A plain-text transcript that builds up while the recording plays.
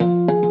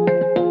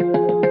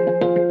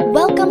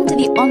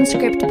the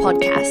OnScript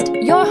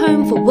podcast, your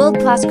home for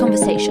world-class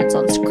conversations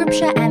on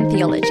scripture and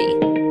theology,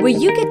 where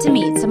you get to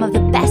meet some of the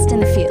best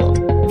in the field.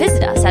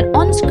 Visit us at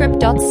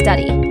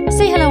onscript.study.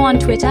 Say hello on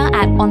Twitter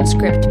at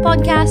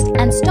OnScriptPodcast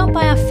and stop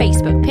by our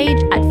Facebook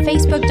page at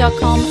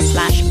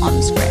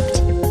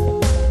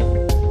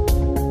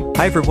facebook.com/onscript.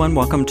 Hi, everyone.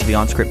 Welcome to the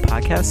OnScript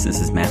podcast. This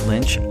is Matt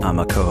Lynch. I'm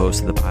a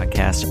co-host of the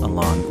podcast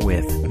along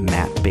with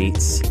Matt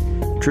Bates,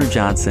 Drew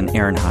Johnson,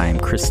 Aaron Heim,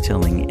 Chris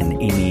Tilling, and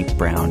Amy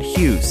Brown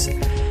Hughes.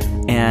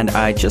 And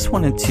I just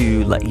wanted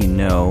to let you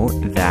know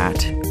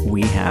that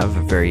we have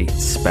a very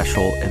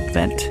special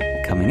event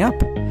coming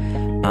up.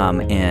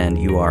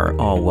 And you are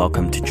all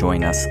welcome to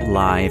join us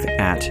live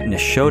at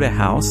Nashotah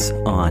House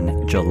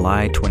on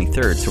July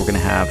 23rd. So we're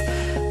going to have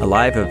a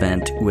live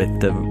event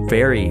with the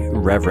very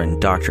Reverend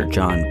Dr.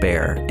 John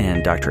Baer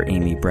and Dr.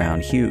 Amy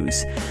Brown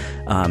Hughes.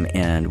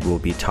 And we'll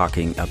be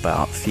talking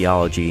about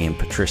theology and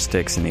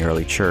patristics in the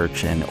early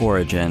church and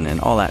origin and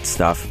all that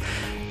stuff.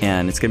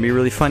 And it's going to be a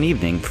really fun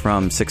evening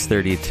from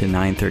 6:30 to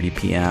 9:30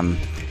 p.m.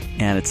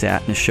 And it's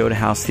at Nashotah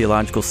House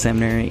Theological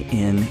Seminary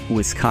in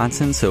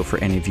Wisconsin. So for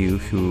any of you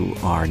who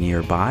are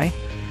nearby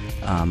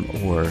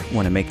or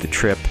want to make the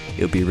trip,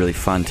 it'll be really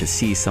fun to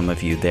see some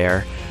of you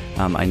there.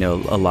 I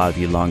know a lot of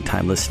you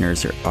longtime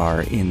listeners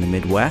are in the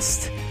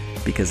Midwest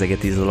because I get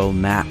these little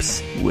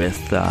maps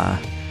with our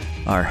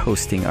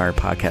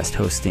podcast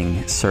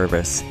hosting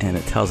service, and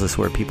it tells us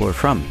where people are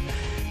from.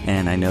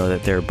 And I know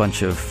that there are a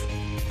bunch of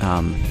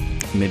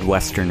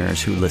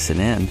Midwesterners who listen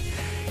in,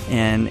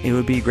 and it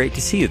would be great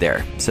to see you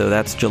there. So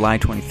that's July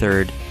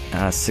 23rd,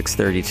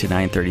 6:30 to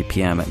 9:30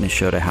 p.m. at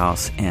Nashotah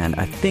House. And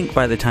I think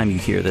by the time you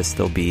hear this,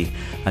 there'll be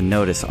a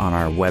notice on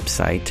our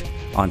website,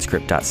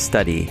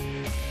 onscript.study,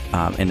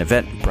 an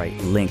Eventbrite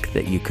link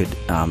that you could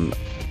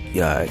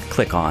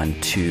click on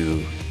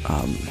to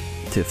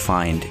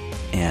find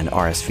and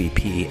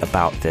RSVP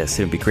about this.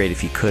 It would be great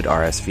if you could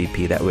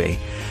RSVP. That way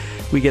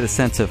we get a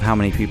sense of how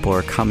many people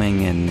are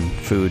coming and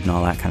food and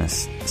all that kind of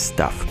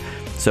stuff.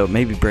 So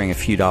maybe bring a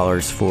few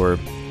dollars for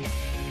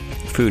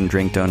food and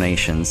drink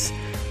donations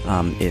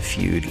if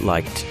you'd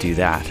like to do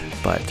that.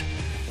 But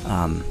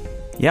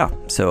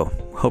so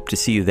hope to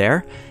see you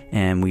there,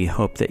 and we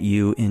hope that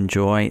you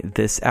enjoy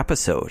this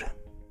episode.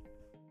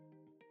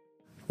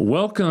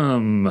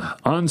 Welcome,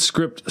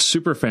 OnScript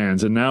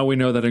superfans, and now we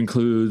know that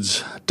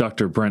includes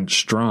Dr. Brent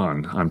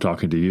Strawn. I'm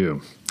talking to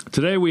you.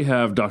 Today we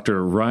have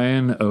Dr.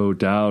 Ryan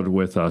O'Dowd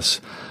with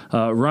us.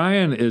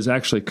 Ryan is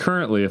actually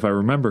currently, if I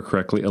remember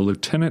correctly, a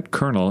lieutenant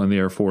colonel in the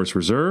Air Force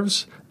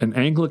Reserves, an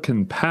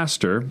Anglican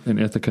pastor in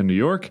Ithaca, New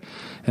York,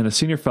 and a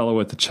senior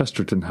fellow at the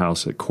Chesterton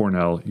House at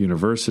Cornell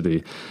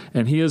University.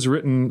 And he has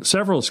written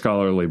several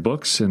scholarly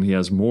books, and he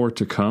has more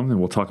to come, and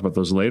we'll talk about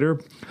those later.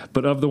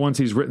 But of the ones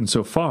he's written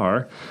so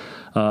far,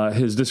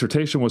 his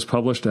dissertation was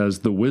published as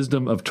The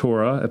Wisdom of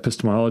Torah,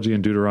 Epistemology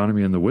and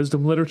Deuteronomy in the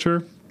Wisdom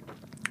Literature.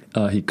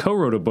 He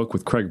co-wrote a book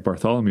with Craig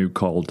Bartholomew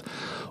called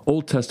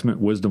Old Testament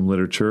Wisdom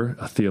Literature,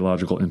 A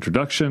Theological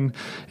Introduction,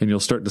 and you'll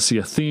start to see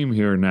a theme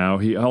here now.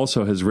 He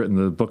also has written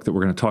the book that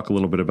we're going to talk a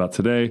little bit about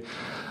today,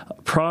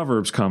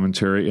 Proverbs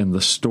Commentary in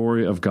the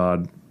Story of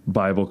God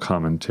Bible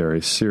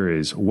Commentary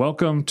series.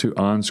 Welcome to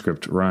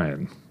OnScript,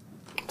 Ryan.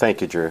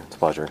 Thank you, Drew. It's a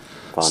pleasure.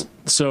 Fun.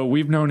 So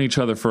we've known each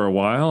other for a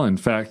while. In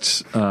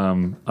fact,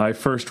 I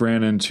first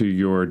ran into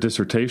your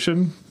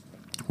dissertation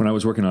when I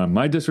was working on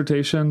my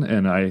dissertation,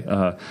 and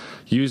I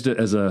used it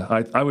as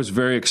I was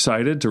very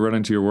excited to run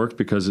into your work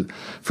because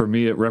for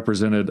me it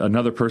represented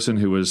another person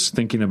who was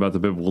thinking about the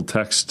biblical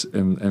text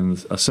in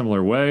a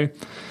similar way.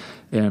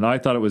 And I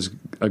thought it was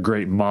a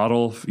great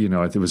model. You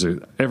know, it was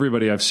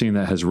everybody I've seen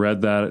that has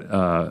read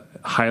that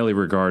highly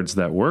regards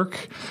that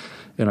work.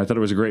 And I thought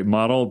it was a great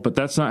model, but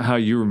that's not how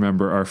you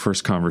remember our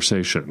first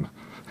conversation.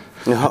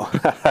 No.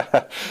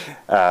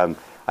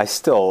 I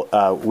still,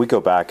 we go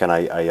back, and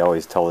I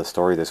always tell the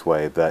story this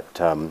way, but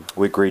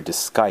we agreed to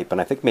Skype, and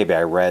I think maybe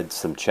I read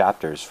some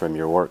chapters from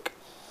your work.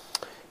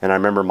 And I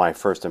remember my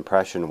first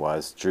impression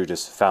was Drew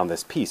just found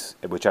this piece,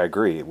 which I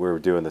agree, we were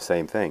doing the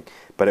same thing.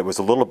 But it was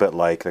a little bit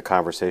like the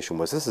conversation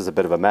was, this is a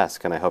bit of a mess.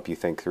 Can I help you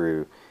think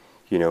through,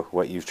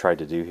 what you've tried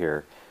to do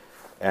here?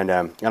 And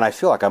I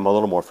feel like I'm a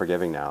little more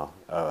forgiving now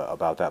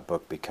about that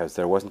book because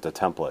there wasn't a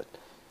template.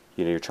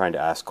 You're trying to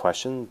ask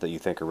questions that you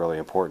think are really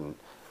important.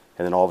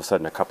 And then all of a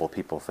sudden a couple of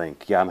people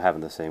think, yeah, I'm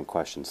having the same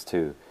questions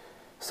too.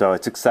 So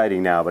it's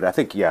exciting now. But I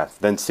think,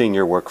 then seeing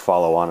your work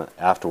follow on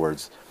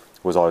afterwards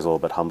was always a little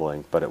bit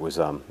humbling. But it was,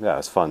 it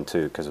was fun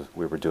too because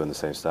we were doing the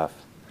same stuff.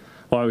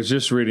 Well, I was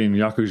just reading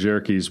Yaku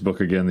Jerke's book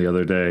again the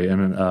other day,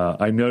 and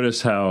I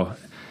noticed how,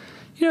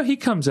 he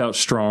comes out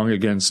strong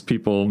against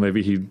people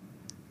maybe he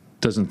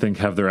doesn't think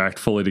have their act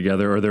fully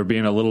together, or they're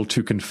being a little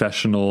too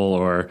confessional,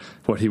 or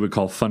what he would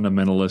call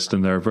fundamentalist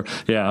in there.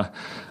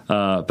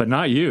 But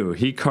not you.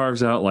 He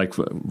carves out, like,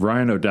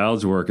 Ryan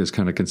O'Dowd's work is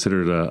kind of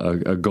considered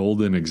a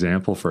golden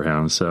example for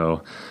him.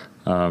 So,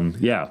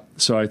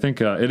 So I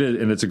think it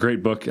is, and it's a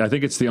great book. I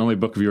think it's the only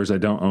book of yours I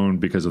don't own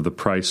because of the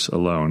price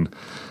alone.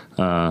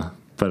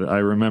 but I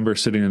remember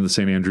sitting in the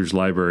St. Andrew's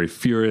Library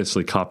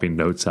furiously copying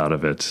notes out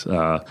of it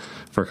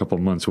for a couple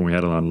of months when we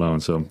had it on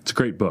loan. So it's a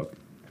great book.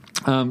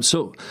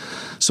 So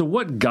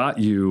what got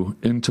you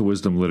into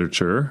wisdom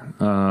literature?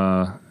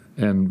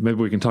 And maybe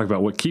we can talk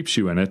about what keeps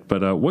you in it,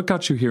 but what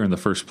got you here in the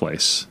first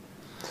place?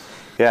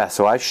 Yeah,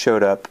 so I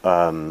showed up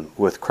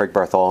with Craig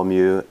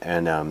Bartholomew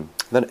and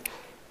then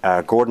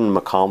Gordon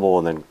McConville,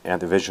 and then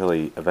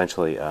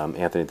eventually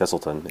Anthony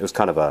Thistleton. It was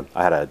kind of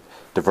I had a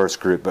diverse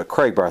group, but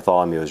Craig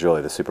Bartholomew was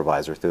really the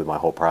supervisor through my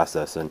whole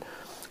process. And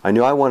I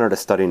knew I wanted to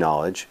study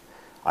knowledge.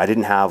 I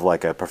didn't have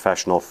like a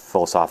professional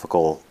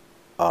philosophical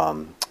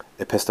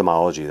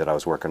epistemology that I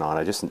was working on.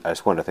 I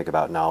just wanted to think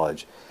about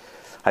knowledge.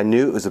 I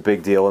knew it was a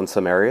big deal in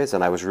some areas,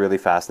 and I was really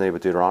fascinated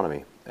with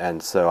Deuteronomy.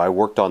 And so I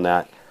worked on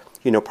that,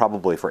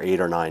 probably for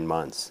 8 or 9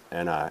 months.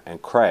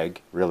 And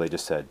Craig really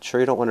just said, "Sure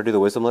you don't want to do the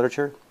wisdom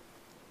literature?"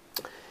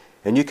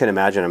 And you can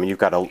imagine, you've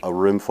got a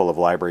room full of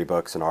library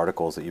books and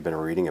articles that you've been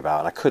reading about,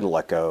 and I couldn't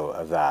let go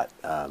of that.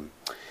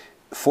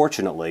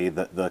 Fortunately,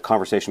 the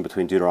conversation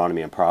between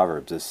Deuteronomy and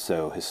Proverbs is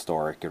so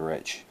historic and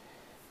rich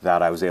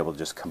that I was able to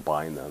just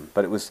combine them.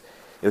 But it was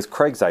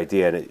Craig's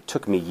idea, and it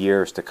took me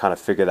years to kind of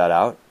figure that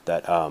out,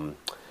 that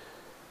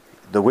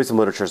the wisdom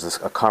literature is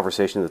a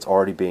conversation that's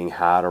already being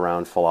had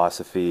around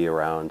philosophy,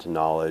 around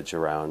knowledge,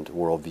 around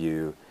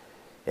worldview.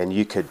 And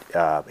you could,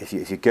 if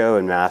you go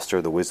and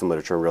master the wisdom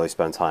literature and really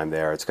spend time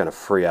there, it's going to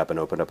free up and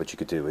open up what you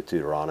could do with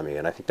Deuteronomy.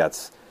 And I think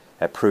that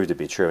proved to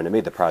be true. And it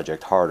made the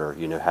project harder,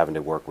 having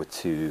to work with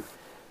two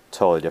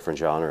totally different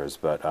genres.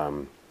 But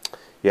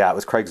it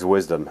was Craig's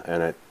wisdom,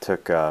 and it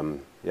took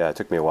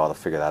me a while to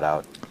figure that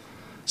out.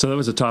 So that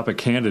was a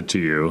topic handed to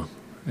you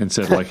and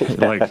said,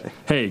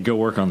 hey, go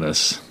work on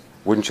this.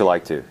 Wouldn't you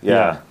like to?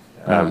 Yeah.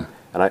 And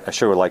I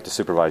sure would like to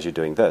supervise you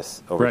doing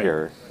this over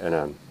here.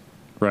 And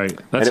right.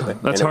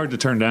 That's hard to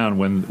turn down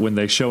when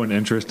they show an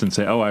interest and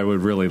say, "Oh, I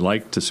would really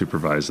like to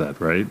supervise that,"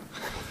 right?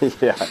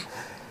 Yeah.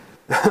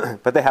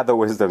 But they have the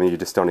wisdom you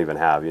just don't even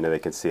have. They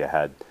can see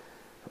ahead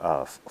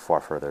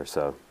far further.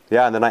 So,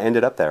 yeah, and then I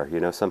ended up there.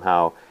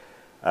 Somehow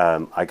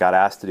I got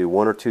asked to do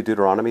 1 or 2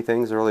 Deuteronomy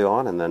things early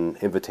on, and then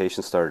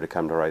invitations started to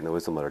come to write in the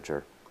wisdom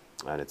literature,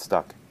 and it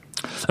stuck.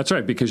 That's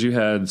right, because you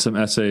had some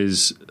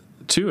essays,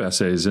 2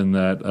 essays in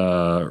that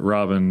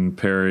Robin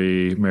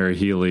Perry, Mary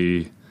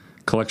Healy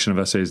collection of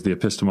essays, The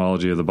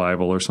Epistemology of the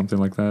Bible, or something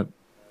like that.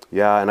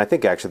 Yeah, and I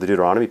think actually the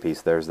Deuteronomy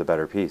piece there's the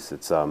better piece.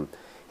 It's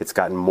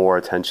gotten more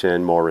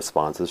attention, more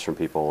responses from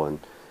people, and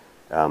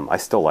I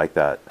still like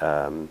that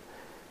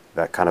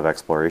kind of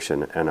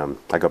exploration, and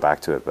I go back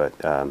to it.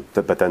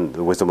 But then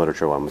the wisdom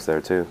literature one was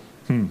there too.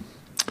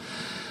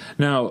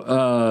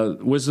 Now,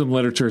 wisdom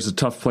literature is a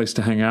tough place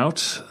to hang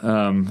out.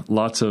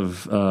 Lots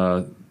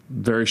of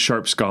very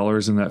sharp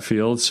scholars in that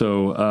field.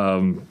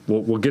 So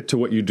we'll get to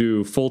what you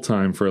do full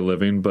time for a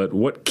living, but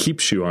what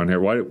keeps you on here?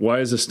 Why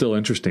is this still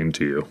interesting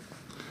to you?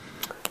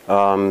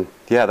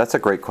 Yeah, that's a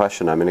great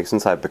question.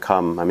 Since I've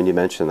become, you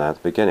mentioned that at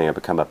the beginning, I've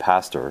become a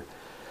pastor,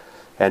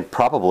 and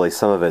probably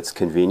some of it's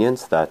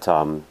convenience that,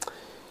 to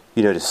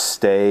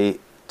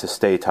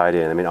stay tied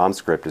in.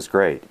 OnScript is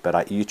great,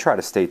 but you try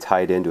to stay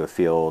tied into a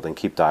field and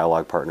keep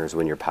dialogue partners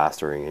when you're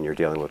pastoring and you're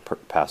dealing with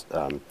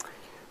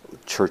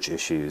church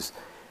issues.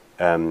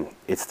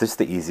 It's just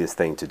the easiest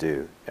thing to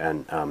do,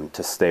 and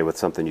to stay with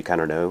something you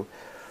kind of know.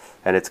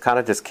 And it's kind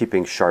of just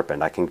keeping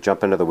sharpened. I can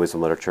jump into the wisdom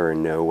literature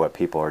and know what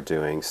people are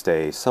doing,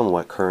 stay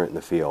somewhat current in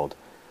the field.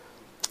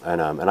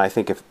 And I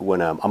think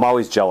when I'm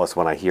always jealous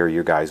when I hear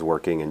you guys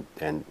working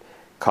and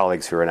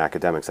colleagues who are in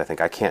academics, I think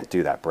I can't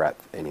do that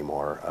breadth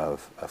anymore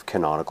of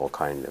canonical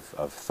kind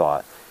of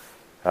thought.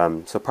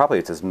 So probably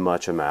it's as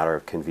much a matter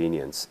of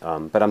convenience,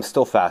 but I'm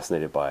still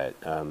fascinated by it.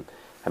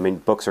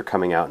 Books are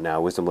coming out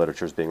now. Wisdom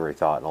literature is being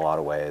rethought in a lot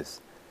of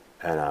ways.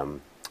 And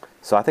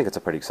so I think it's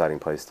a pretty exciting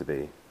place to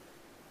be.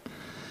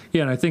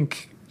 Yeah, and I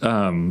think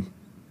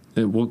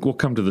we'll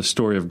come to the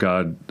Story of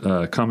God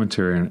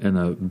commentary in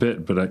a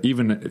bit, but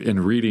even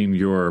in reading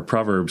your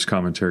Proverbs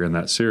commentary in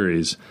that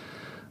series,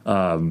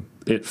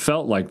 it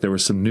felt like there were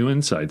some new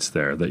insights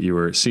there, that you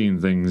were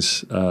seeing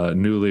things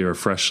newly or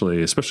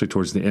freshly, especially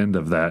towards the end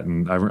of that.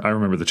 And I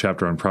remember the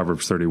chapter on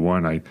Proverbs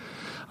 31.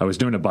 I was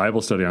doing a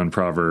Bible study on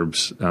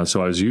Proverbs,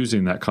 so I was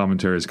using that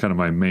commentary as kind of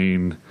my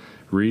main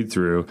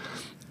read-through.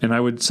 And I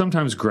would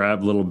sometimes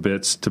grab little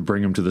bits to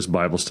bring them to this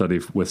Bible study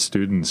with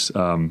students.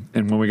 And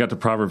when we got to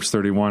Proverbs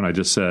 31, I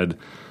just said,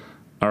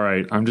 all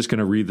right, I'm just going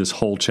to read this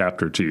whole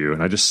chapter to you.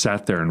 And I just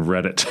sat there and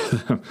read it.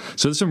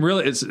 So there's some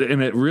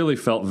it really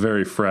felt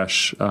very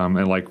fresh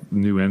and like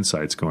new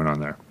insights going on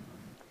there.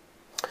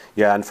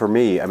 Yeah, and for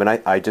me,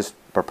 I just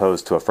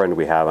proposed to a friend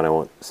we have, and I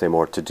won't say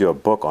more, to do a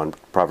book on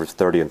Proverbs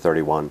 30 and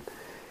 31.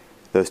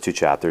 Those 2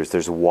 chapters.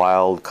 There's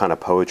wild kind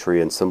of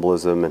poetry and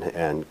symbolism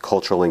and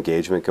cultural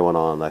engagement going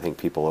on that I think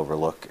people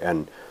overlook.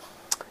 And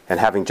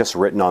having just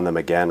written on them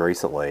again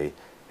recently,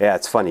 yeah,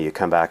 it's funny. You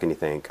come back and you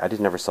think, I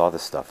never saw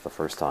this stuff the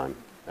first time.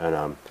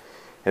 And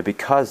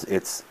because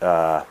it's,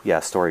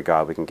 Story of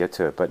God, we can get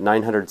to it, but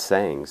 900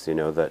 sayings,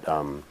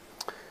 that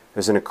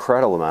there's an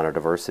incredible amount of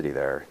diversity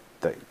there.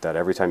 that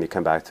every time you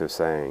come back to a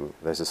saying,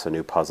 there's just a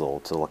new puzzle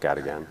to look at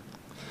again.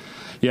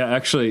 Yeah,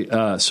 actually,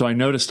 so I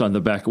noticed on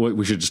the back,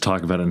 we should just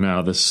talk about it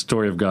now, the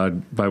Story of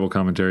God Bible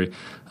Commentary.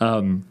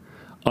 On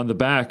the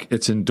back,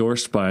 it's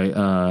endorsed by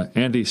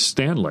Andy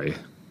Stanley.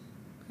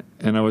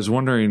 And I was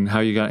wondering how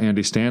you got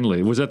Andy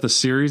Stanley. Was that the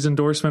series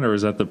endorsement or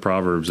was that the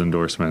Proverbs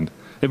endorsement?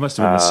 It must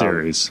have been the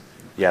series.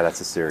 Yeah,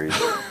 that's a series.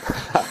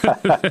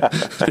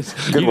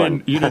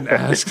 You didn't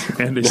ask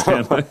Andy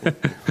Stanley.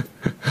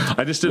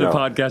 I just did a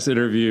podcast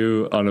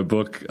interview on a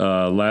book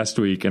last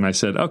week, and I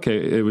said, okay,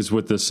 it was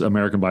with this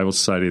American Bible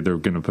Society. They're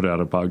going to put out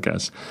a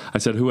podcast. I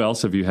said, who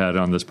else have you had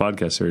on this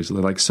podcast series?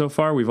 They're like, so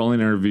far, we've only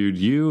interviewed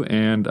you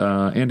and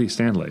Andy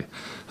Stanley.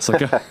 It's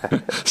like,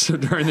 so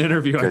during the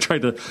interview, I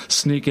tried to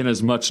sneak in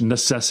as much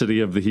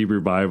necessity of the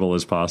Hebrew Bible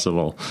as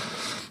possible.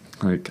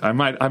 Like I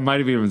might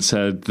have even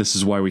said, this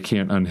is why we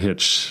can't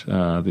unhitch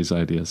these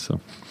ideas.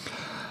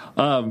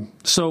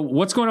 So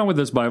what's going on with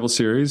this Bible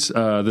series,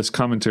 this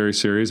commentary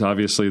series?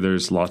 Obviously,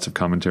 there's lots of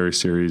commentary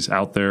series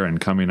out there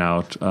and coming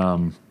out.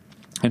 And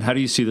how do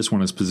you see this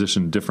one as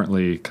positioned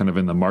differently kind of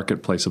in the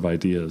marketplace of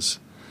ideas?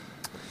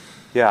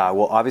 Yeah,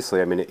 well,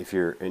 obviously, I mean, if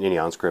you're any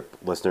OnScript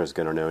listener is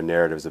going to know,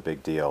 narrative is a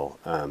big deal,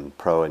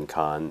 pro and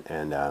con.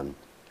 And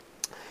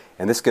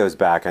this goes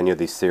back, I know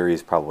these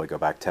series probably go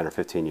back 10 or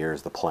 15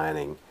 years, the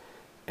planning.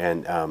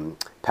 And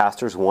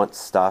pastors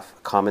want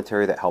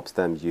commentary that helps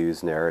them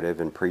use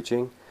narrative in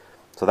preaching.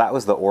 So that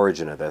was the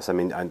origin of this. I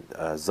mean,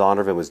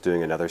 Zondervan was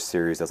doing another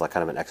series as like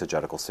kind of an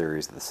exegetical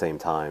series at the same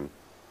time.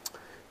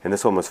 And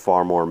this one was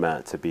far more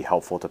meant to be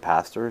helpful to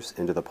pastors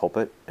into the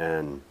pulpit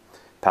and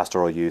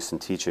pastoral use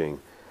and teaching.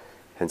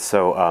 And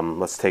so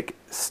let's take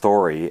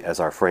story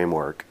as our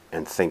framework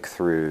and think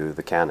through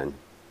the canon.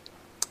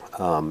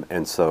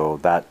 And so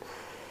that...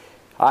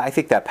 I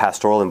think that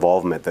pastoral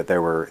involvement, that there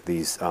were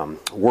these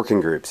working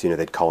groups,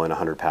 they'd call in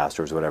 100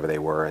 pastors, whatever they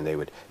were, and they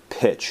would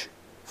pitch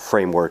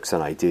frameworks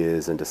and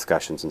ideas and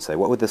discussions and say,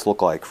 what would this look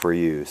like for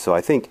you? So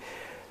I think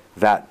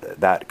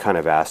that kind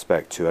of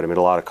aspect to it, I mean,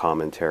 a lot of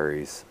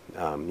commentaries,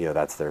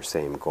 that's their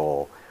same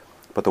goal.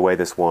 But the way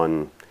this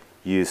one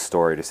used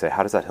story to say,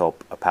 how does that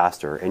help a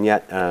pastor? And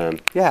yet,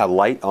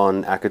 light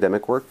on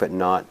academic work, but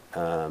not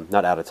out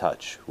of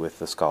touch with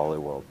the scholarly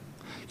world.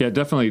 Yeah,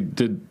 definitely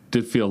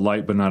did feel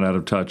light, but not out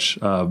of touch.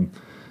 But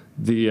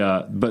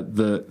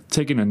the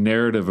taking a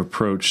narrative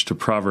approach to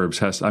Proverbs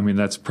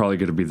that's probably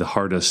going to be the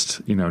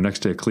hardest. Next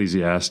to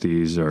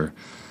Ecclesiastes or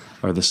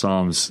the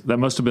Psalms, that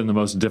must have been the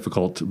most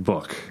difficult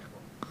book.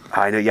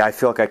 I know. Yeah, I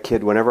feel like a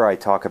kid. Whenever I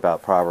talk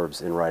about Proverbs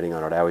in writing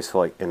on it, I always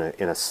feel like in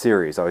a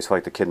series, I always feel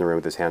like the kid in the room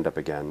with his hand up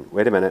again.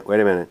 Wait a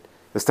minute.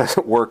 This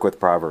doesn't work with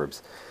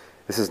Proverbs.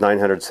 This is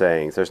 900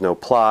 sayings. There's no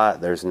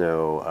plot. There's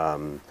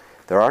no.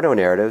 There are no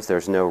narratives.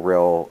 There's no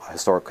real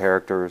historic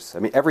characters. I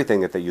mean,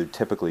 everything that you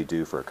typically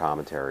do for a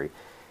commentary,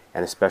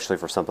 and especially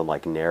for something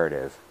like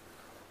narrative,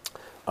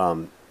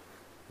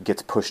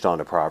 gets pushed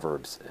onto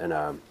Proverbs. And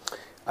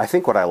I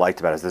think what I liked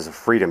about it is there's a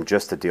freedom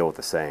just to deal with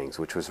the sayings,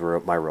 which was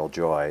my real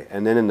joy.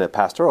 And then in the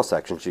pastoral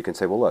sections, you can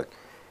say, well, look,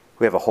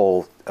 we have a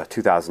whole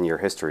 2,000-year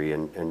history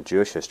and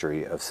Jewish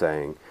history of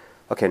saying,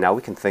 okay, now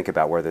we can think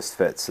about where this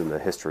fits in the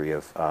history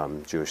of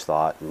Jewish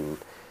thought and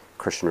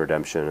Christian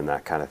redemption and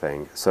that kind of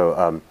thing.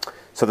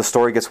 So the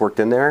story gets worked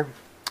in there.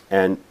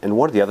 And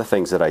one of the other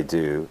things that I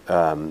do,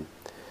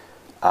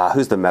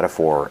 who's the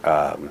metaphor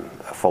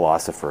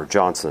philosopher?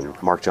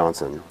 Mark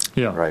Johnson.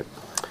 Yeah. Right.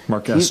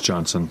 Mark S.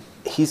 Johnson.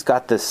 He's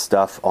got this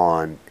stuff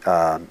on,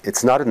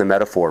 it's not in the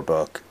metaphor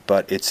book,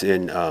 but it's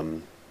in,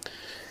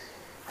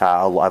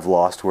 I've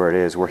lost where it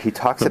is, where he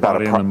talks about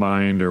the body and the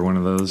mind, or one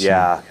of those.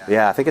 Yeah,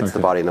 I think it's the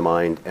body and the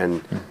mind,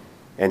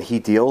 and he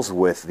deals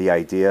with the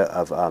idea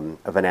of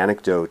an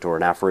anecdote or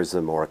an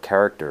aphorism or a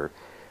character.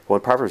 Well,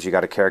 in Proverbs, you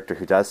got a character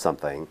who does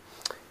something,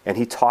 and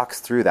he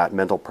talks through that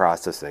mental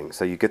processing.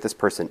 So you get this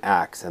person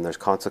acts, and there's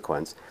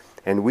consequence,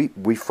 and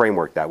we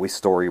framework that, we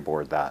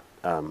storyboard that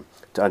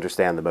to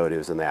understand the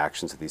motives and the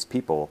actions of these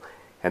people,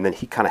 and then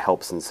he kind of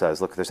helps and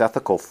says, look, there's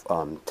ethical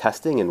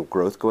testing and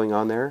growth going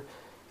on there.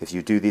 If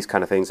you do these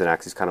kind of things and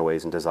act these kind of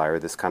ways and desire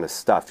this kind of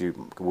stuff,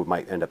 you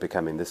might end up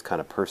becoming this kind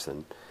of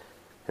person.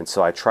 And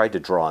so I tried to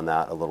draw on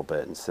that a little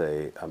bit and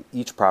say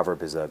each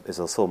proverb is a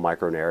little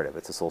micro-narrative.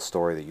 It's this little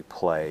story that you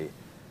play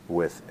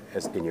with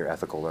in your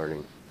ethical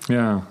learning.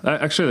 Yeah.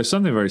 Actually, there's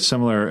something very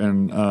similar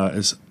in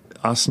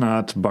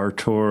Asnat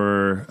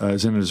Bartor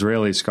is an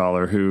Israeli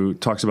scholar who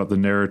talks about the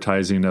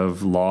narratizing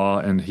of law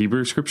and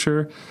Hebrew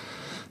scripture.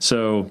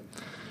 So,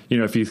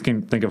 if you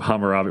can think of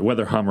Hammurabi,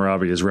 whether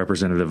Hammurabi is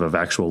representative of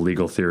actual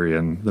legal theory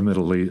in the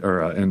Middle East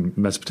or in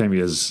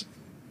Mesopotamia is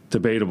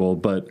debatable,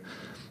 but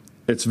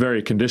it's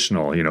very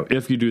conditional.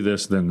 If you do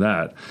this, then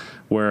that.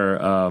 Where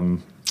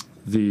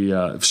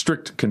the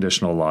strict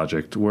conditional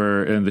logic,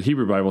 where in the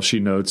Hebrew Bible, she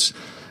notes,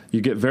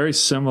 you get very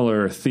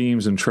similar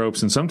themes and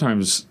tropes, and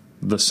sometimes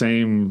the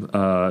same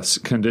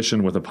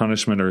condition with a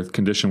punishment or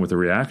condition with a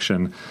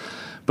reaction,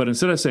 But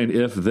instead of saying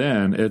if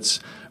then, it's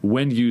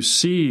when you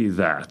see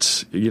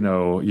that,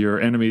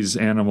 your enemy's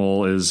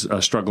animal is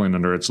struggling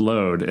under its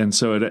load. And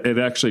so it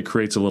actually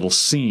creates a little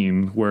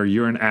scene where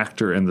you're an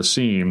actor in the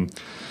scene,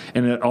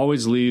 and it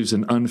always leaves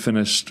an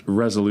unfinished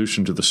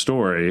resolution to the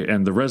story.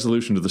 And the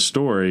resolution to the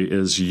story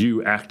is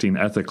you acting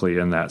ethically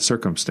in that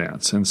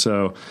circumstance. And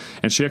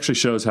she actually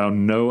shows how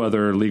no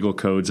other legal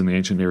codes in the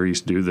ancient Near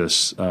East do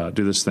this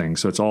thing.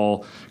 So it's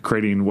all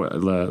creating,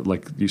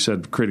 like you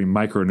said, creating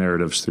micro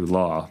narratives through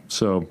law.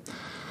 So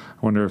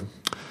I wonder.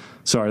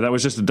 Sorry, that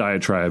was just a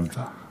diatribe.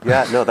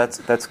 Yeah, no,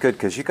 that's good,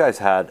 because you guys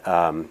had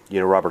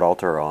Robert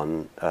Alter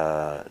on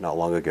not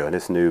long ago in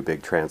his new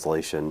big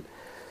translation.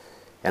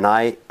 And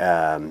I'm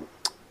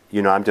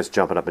just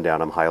jumping up and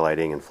down. I'm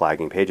highlighting and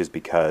flagging pages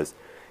because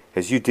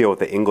as you deal with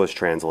the English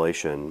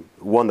translation,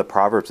 the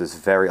Proverbs is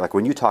very, like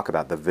when you talk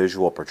about the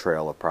visual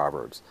portrayal of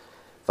Proverbs,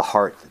 the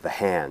heart, the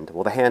hand.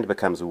 Well, the hand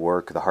becomes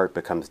work, the heart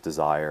becomes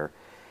desire.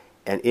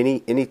 And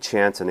any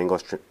chance an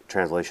English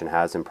translation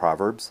has in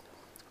Proverbs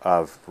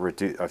of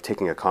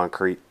taking a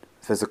concrete,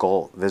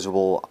 physical,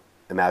 visible,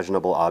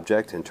 imaginable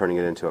object and turning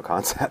it into a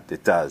concept,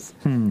 it does.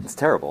 It's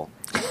terrible.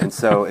 And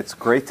so it's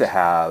great to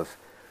have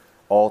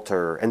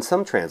Alter, and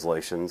some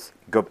translations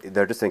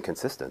they're just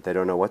inconsistent. They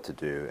don't know what to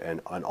do,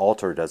 and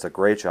Alter does a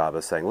great job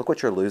of saying, look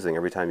what you're losing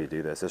every time you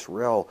do this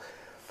real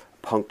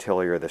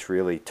punctiliar, this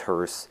really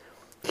terse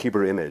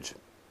Hebrew image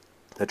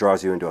that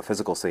draws you into a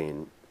physical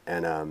scene,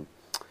 and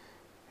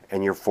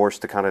you're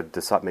forced to kind of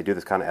decide, do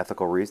this kind of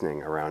ethical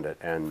reasoning around it,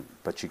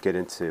 but you get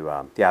into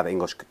the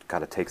English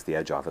kind of takes the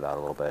edge off of that a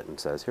little bit and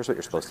says, here's what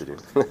you're supposed to do.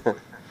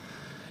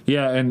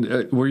 Yeah,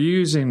 and were you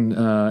using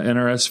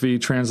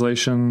NRSV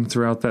translation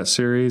throughout that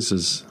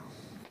series?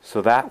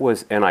 So that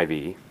was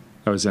NIV.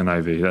 That was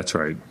NIV, that's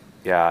right.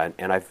 Yeah,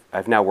 and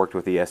I've now worked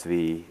with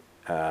ESV,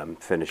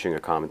 finishing a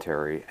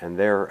commentary, and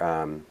they're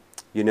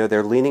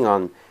leaning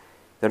on,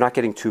 they're not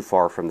getting too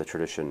far from the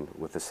tradition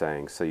with the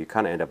sayings, so you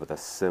kind of end up with a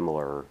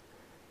similar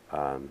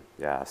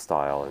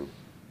style. And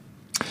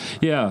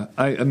yeah,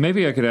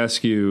 maybe I could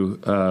ask you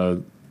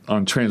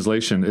on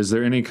translation, is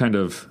there any kind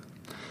of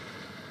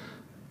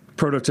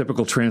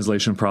prototypical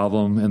translation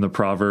problem in the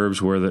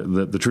Proverbs where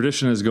the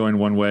tradition is going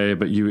one way,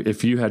 but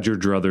if you had your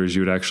druthers,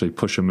 you would actually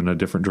push them in a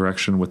different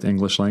direction with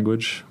English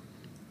language?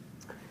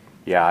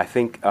 Yeah, I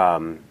think,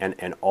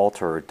 and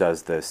Alter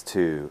does this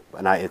too,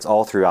 and it's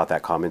all throughout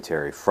that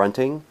commentary,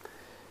 fronting.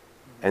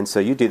 And so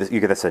you do this,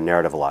 you get this in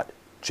narrative a lot.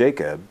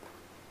 Jacob,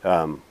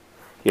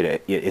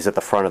 is at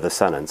the front of the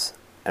sentence,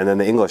 and then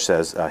the English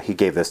says he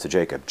gave this to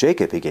Jacob.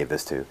 Jacob, he gave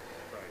this to.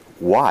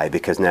 Why?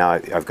 Because now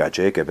I've got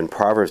Jacob, and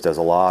Proverbs does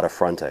a lot of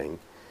fronting,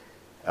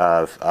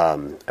 of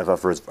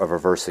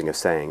reversing of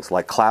sayings,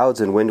 like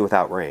clouds and wind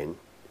without rain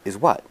is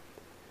what?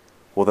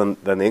 Well, then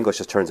the English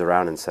just turns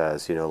around and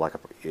says,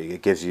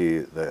 it gives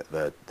you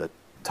the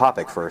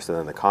topic first and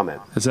then the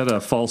comment. Is that a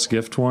false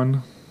gift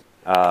one?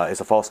 It's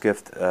a false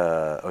gift,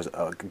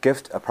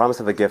 a promise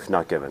of a gift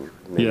not given.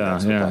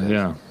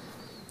 Yeah.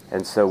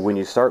 And so when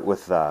you start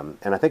with, and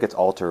I think it's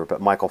Alter, but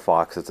Michael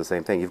Fox, it's the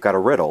same thing. You've got a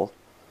riddle.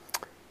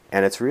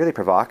 And it's really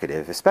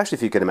provocative, especially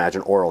if you can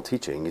imagine oral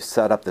teaching. You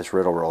set up this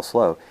riddle real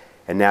slow,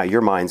 and now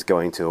your mind's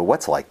going to,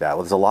 what's like that?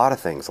 Well, there's a lot of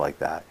things like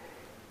that.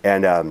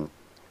 And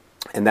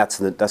that's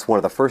one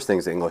of the first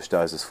things the English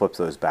does is flips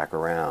those back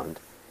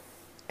around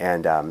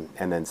and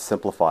then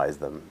simplifies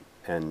them.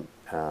 And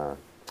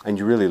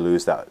you really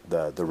lose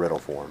the riddle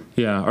form.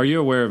 Yeah. Are you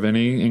aware of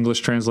any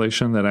English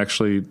translation that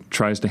actually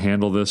tries to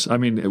handle this? I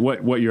mean,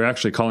 what you're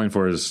actually calling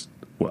for is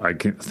what I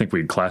think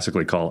we'd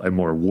classically call a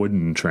more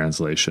wooden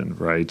translation,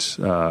 right?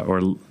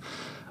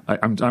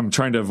 I'm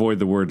trying to avoid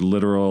the word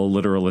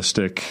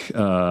literalistic,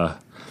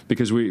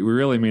 because we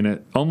really mean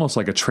it almost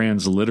like a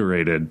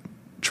transliterated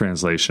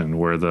translation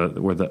where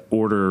the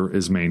order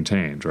is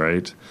maintained,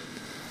 right?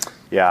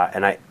 Yeah,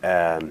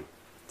 and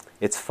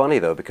it's funny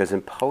though, because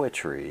in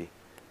poetry,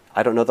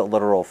 I don't know that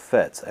literal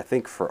fits. I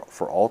think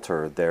for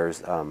Alter,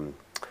 there's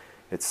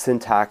it's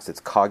syntax,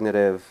 it's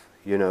cognitive,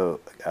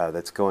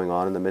 that's going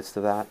on in the midst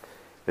of that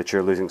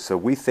you're losing. So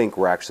we think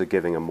we're actually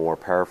giving a more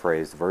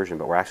paraphrased version,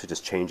 but we're actually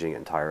just changing it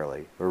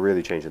entirely. We're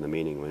really changing the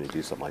meaning when you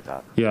do something like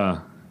that. Yeah.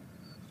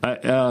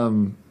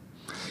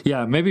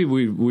 Maybe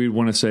we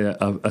want to say a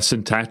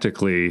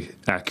syntactically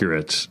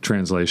accurate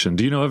translation.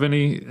 Do you know of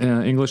any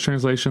English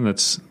translation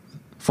that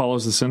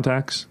follows the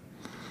syntax?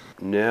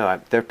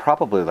 No, they're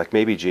probably like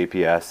maybe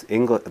JPS.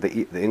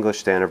 The English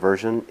Standard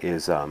Version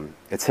is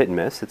it's hit and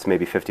miss. It's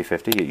maybe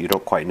 50-50. You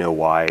don't quite know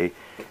why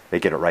they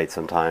get it right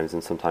sometimes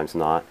and sometimes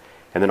not.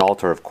 And then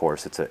Alter, of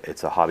course,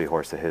 it's a hobby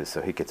horse of his,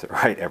 so he gets it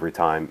right every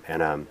time.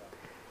 And I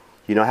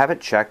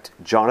haven't checked.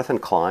 Jonathan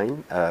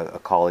Klein, a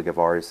colleague of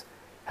ours,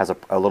 has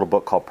a little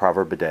book called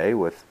Proverb a Day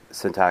with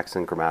syntax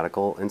and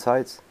grammatical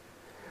insights.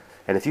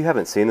 And if you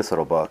haven't seen this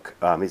little book,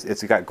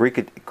 it's got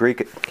Greek.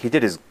 He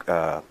did his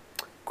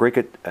Greek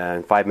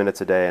in 5 minutes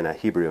a day and a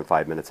Hebrew in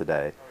 5 minutes a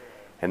day,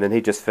 and then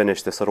he just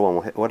finished this little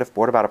one.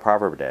 What about a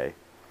proverb a day?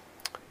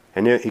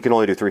 And he can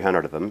only do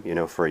 300 of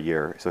them, for a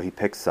year. So he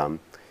picks some.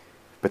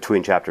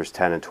 between chapters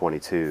 10 and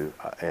 22,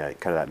 kind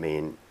of that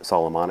main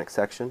Solomonic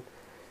section.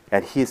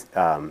 And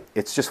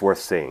it's just worth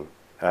seeing.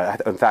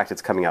 In fact,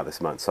 it's coming out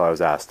this month, so I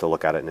was asked to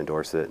look at it and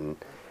endorse it.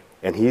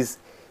 And his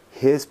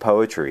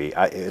poetry,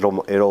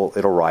 it'll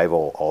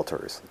rival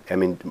Alter's. I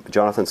mean,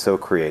 Jonathan's so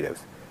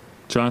creative.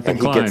 Jonathan and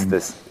he Klein. gets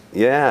this.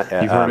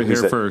 Yeah, you heard it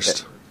here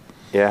first.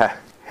 Yeah,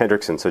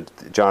 Hendrickson. So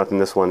Jonathan,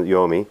 this one you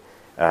owe me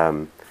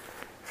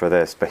for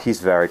this, but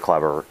he's very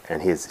clever,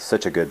 and he's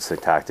such a good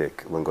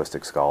syntactic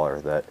linguistic scholar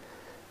that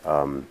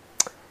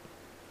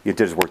he did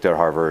his work there at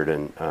Harvard,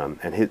 and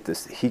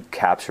he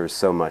captures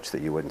so much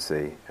that you wouldn't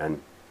see.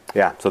 And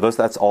yeah, so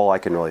that's all I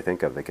can really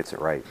think of that gets it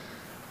right.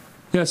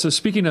 Yeah, so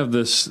speaking of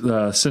this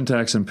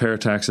syntax and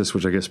parataxis,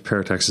 which I guess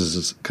parataxis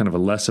is kind of a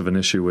less of an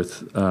issue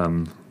with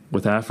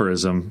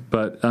aphorism,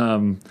 but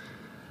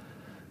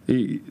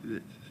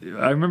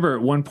I remember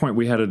at one point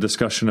we had a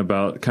discussion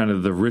about kind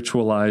of the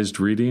ritualized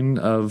reading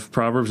of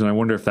Proverbs, and I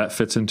wonder if that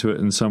fits into it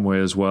in some way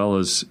as well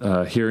as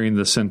hearing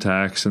the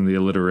syntax and the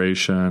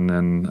alliteration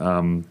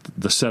and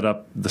the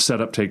setup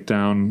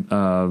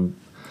takedown,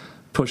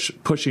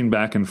 pushing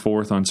back and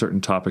forth on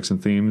certain topics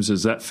and themes.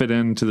 Does that fit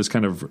into this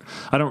kind of?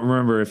 I don't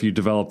remember if you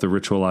developed the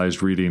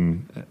ritualized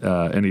reading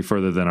any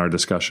further than our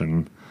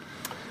discussion.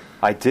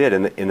 I did,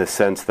 in the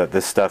sense that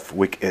this stuff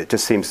it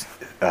just seems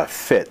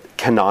fit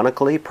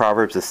canonically.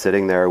 Proverbs is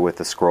sitting there with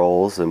the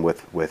scrolls and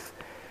with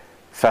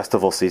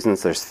festival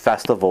seasons. There's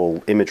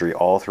festival imagery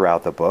all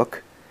throughout the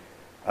book,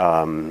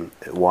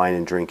 wine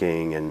and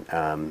drinking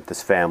and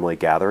this family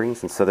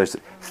gatherings, and so there's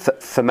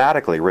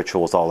thematically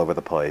rituals all over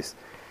the place.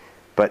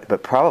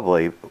 But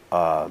probably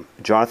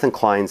Jonathan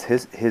Klein's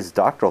his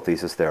doctoral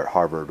thesis there at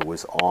Harvard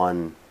was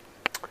on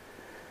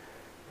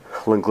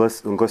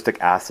linguistic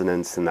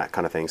assonance and that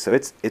kind of thing. So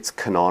it's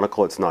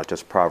canonical. It's not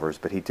just Proverbs,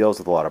 but he deals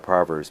with a lot of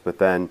Proverbs. But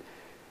then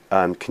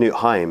Knut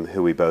Heim,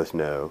 who we both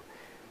know,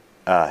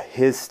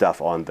 his stuff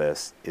on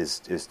this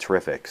is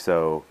terrific.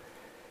 So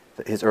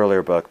his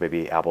earlier book,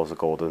 maybe Apples of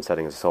Gold and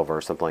Settings of Silver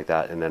or something like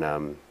that, and then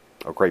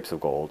or Grapes of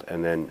Gold,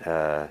 and then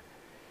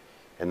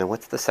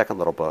what's the second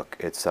little book?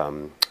 It's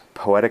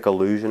Poetic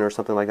Illusion or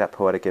something like that.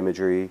 Poetic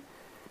Imagery.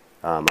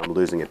 I'm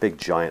losing a big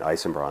giant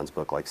Eisenbronze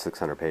book, like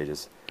 600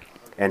 pages.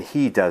 And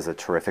he does a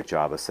terrific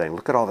job of saying,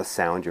 look at all the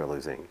sound you're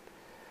losing.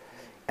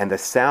 And the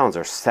sounds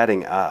are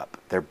setting up.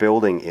 They're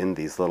building in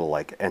these little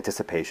like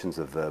anticipations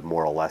of the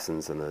moral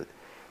lessons, and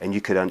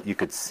you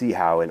could see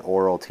how in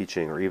oral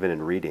teaching or even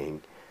in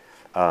reading,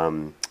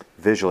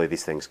 visually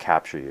these things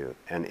capture you.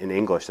 And in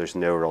English, there's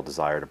no real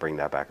desire to bring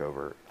that back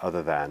over,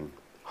 other than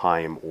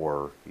Heim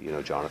or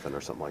Jonathan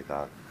or something like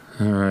that.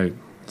 All right.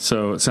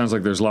 So it sounds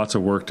like there's lots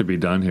of work to be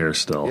done here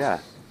still. Yeah.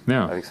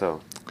 Yeah. I think so.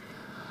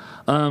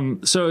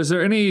 So is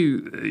there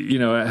any,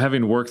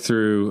 having worked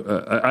through,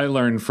 I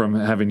learned from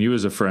having you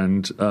as a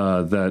friend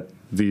that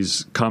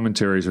these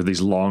commentaries or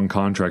these long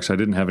contracts, I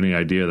didn't have any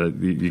idea that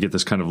you get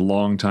this kind of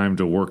long time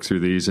to work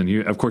through these.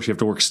 And of course, you have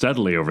to work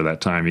steadily over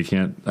that time. You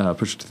can't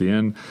push it to the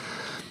end.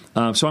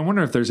 So I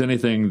wonder if there's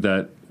anything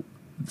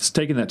that's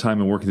taking that time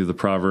and working through the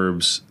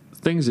Proverbs,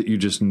 things that you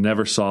just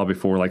never saw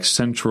before, like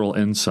central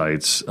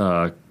insights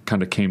kind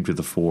of came to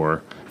the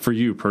fore for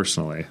you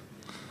personally.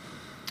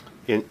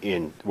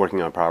 In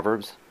working on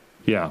Proverbs?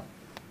 Yeah.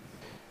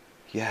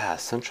 Yeah,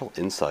 central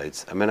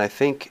insights. I mean, I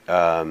think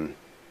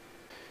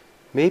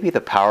maybe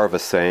the power of a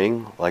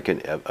saying, like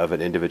of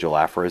an individual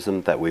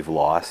aphorism that we've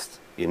lost,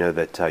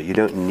 that you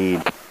don't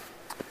need...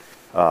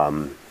 I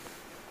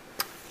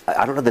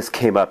don't know if this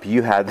came up.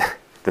 You had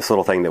this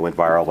little thing that went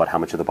viral about how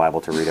much of the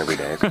Bible to read every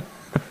day.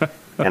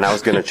 And I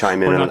was going to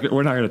chime in.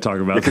 We're not going to talk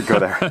about it. You could go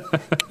there.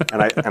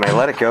 and I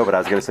let it go, but I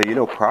was going to say,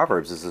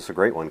 Proverbs is just a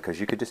great one because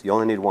you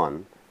only need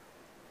one.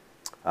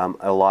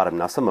 A lot of them.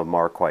 Now, some of them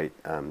are quite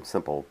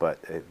simple, but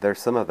there's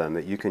some of them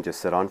that you can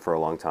just sit on for a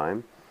long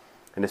time.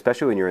 And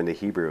especially when you're in the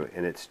Hebrew,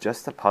 and it's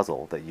just a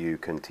puzzle that you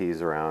can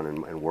tease around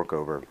and work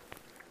over.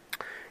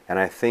 And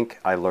I think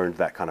I learned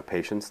that kind of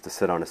patience to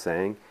sit on a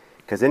saying,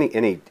 because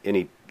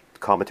any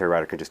commentary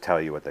writer can just tell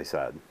you what they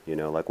said.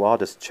 I'll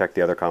just check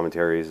the other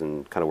commentaries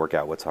and kind of work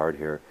out what's hard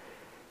here.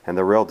 And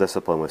the real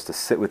discipline was to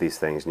sit with these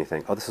things and you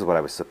think, oh, this is what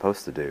I was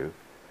supposed to do,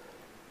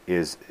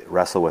 is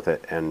wrestle with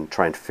it and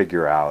try and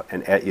figure out.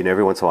 And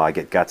every once in a while I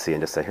get gutsy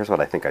and just say, here's what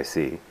I think I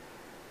see,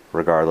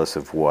 regardless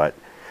of what.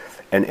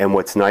 And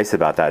what's nice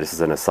about that, just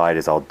as an aside,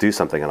 is I'll do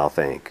something and I'll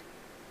think,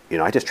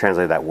 I just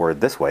translated that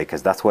word this way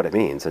because that's what it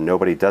means, and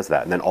nobody does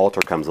that. And then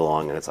Alter comes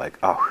along and it's like,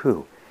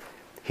 oh,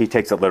 he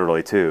takes it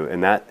literally too.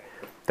 And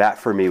that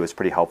for me was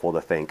pretty helpful to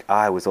think,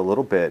 I was a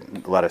little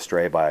bit led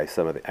astray by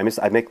some of the, I don't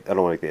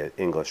want to make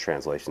the English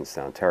translations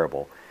sound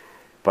terrible,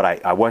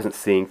 but I wasn't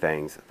seeing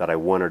things that I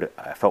wanted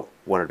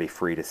to be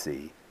free to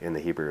see in the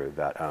Hebrew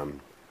that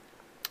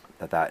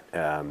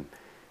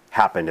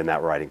happened in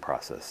that writing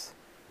process.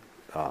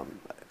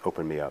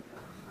 Opened me up.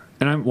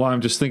 And I'm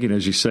just thinking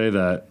as you say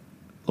that,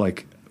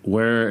 like,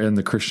 where in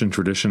the Christian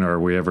tradition are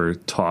we ever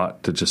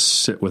taught to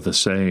just sit with a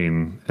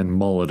saying and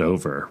mull it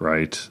over,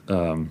 right?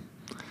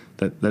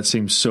 That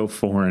seems so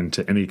foreign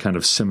to any kind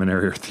of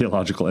seminary or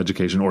theological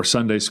education or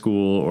Sunday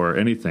school or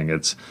anything.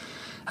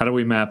 how do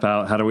we map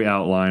out, how do we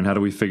outline, how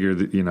do we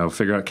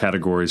figure out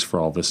categories for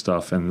all this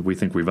stuff, and we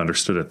think we've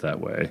understood it that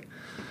way.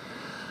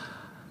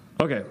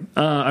 Okay,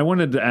 I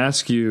wanted to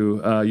ask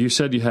you, you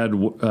said you had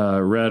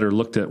read or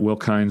looked at Will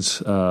Kine's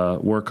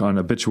work on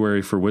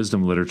obituary for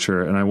wisdom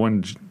literature, and I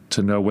wanted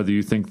to know whether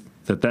you think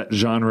that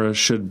genre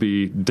should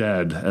be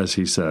dead, as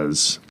he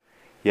says.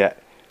 Yeah,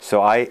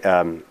 so I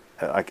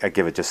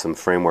give it just some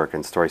framework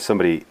and story.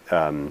 Somebody,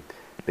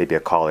 maybe a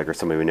colleague or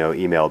somebody we know,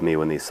 emailed me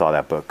when they saw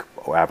that book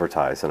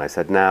advertised, and I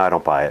said, no, I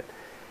don't buy it.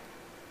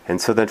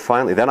 And so then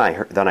finally,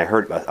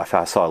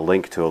 I saw a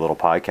link to a little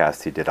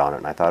podcast he did on it,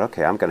 and I thought,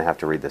 okay, I'm going to have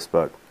to read this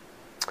book.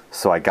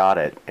 So I got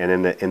it,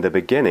 and in the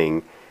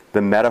beginning,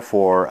 the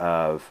metaphor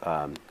of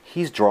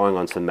he's drawing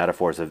on some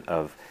metaphors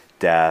of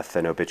death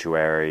and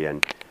obituary,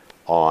 and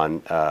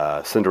on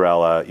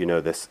Cinderella, and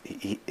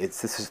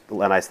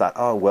I thought,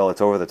 oh well, it's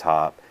over the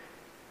top.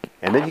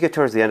 And then you get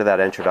towards the end of that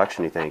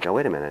introduction, you think, oh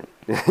wait a minute,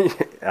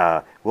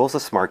 Will's a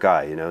smart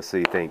guy, so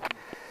you think,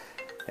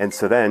 and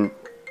so then,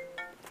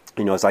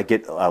 as I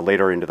get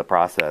later into the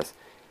process,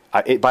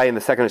 by in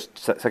the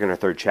second or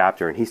third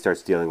chapter, and he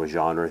starts dealing with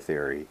genre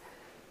theory.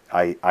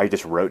 I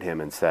just wrote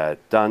him and said,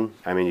 done.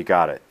 I mean, you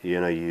got it.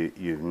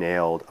 You've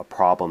nailed a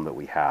problem that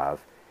we have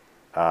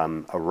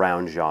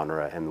around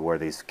genre and where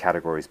these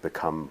categories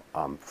become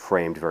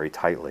framed very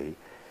tightly.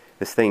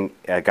 This thing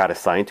got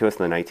assigned to us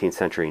in the 19th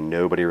century.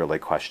 Nobody really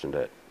questioned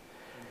it.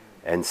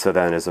 And so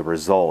then as a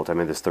result, I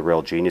mean, this the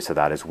real genius of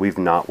that is we're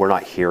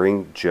not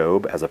hearing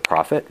Job as a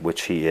prophet,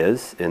 which he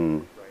is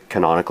in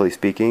canonically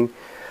speaking.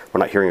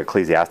 We're not hearing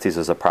Ecclesiastes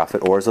as a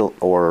prophet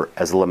or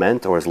as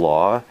lament or as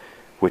law,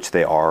 which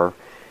they are.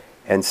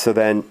 And so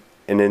then,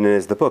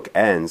 as the book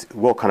ends,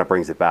 Will kind of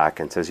brings it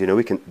back and says,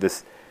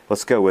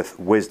 let's go with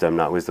wisdom,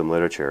 not wisdom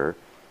literature,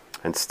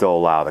 and still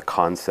allow the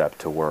concept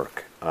to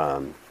work.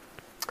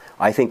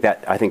 I think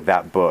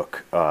that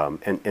book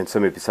and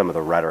some of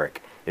the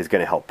rhetoric is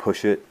going to help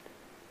push it,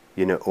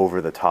 over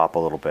the top a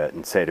little bit,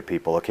 and say to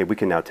people, okay, we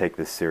can now take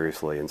this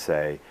seriously and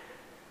say,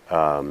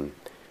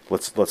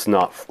 let's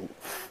not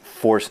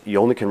force. You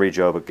only can read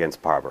Job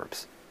against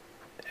Proverbs.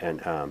 And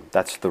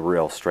that's the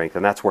real strength.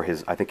 And that's where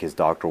I think his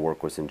doctoral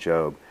work was in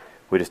Job.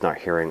 We're just not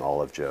hearing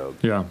all of Job.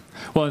 Yeah.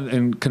 Well,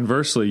 and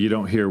conversely, you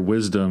don't hear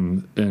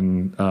wisdom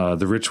in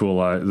the ritual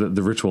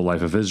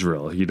life of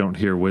Israel. You don't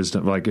hear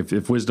wisdom. Like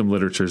if wisdom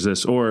literature is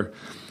this, or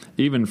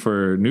even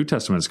for New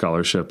Testament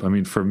scholarship, I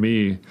mean, for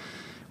me,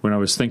 when I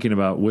was thinking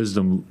about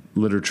wisdom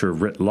literature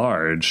writ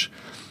large,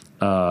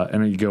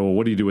 and you go, well,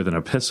 what do you do with an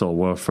epistle?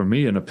 Well, for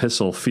me, an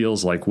epistle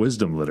feels like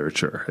wisdom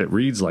literature. It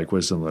reads like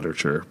wisdom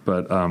literature,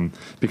 but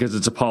because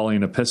it's a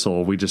Pauline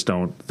epistle, we just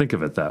don't think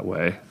of it that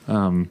way.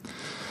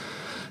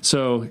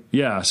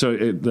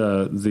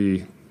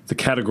 The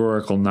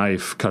categorical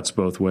knife cuts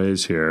both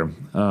ways here.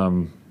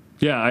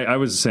 I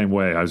was the same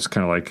way. I was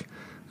kind of like,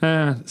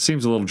 it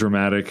seems a little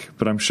dramatic,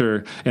 but I'm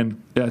sure, and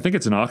I think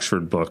it's an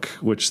Oxford book,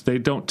 which they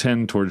don't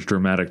tend towards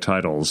dramatic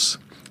titles.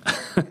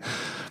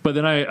 But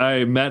then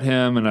I met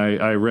him, and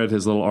I read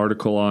his little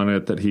article on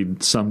it that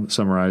he'd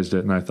summarized it,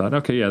 and I thought,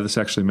 okay, yeah, this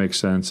actually makes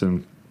sense.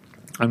 And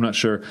I'm not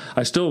sure.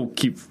 I still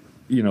keep,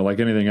 like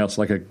anything else,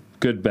 like a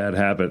good bad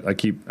habit, I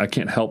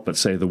can't help but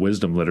say the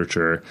wisdom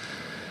literature.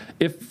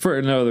 If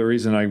for no other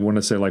reason, I want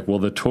to say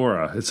the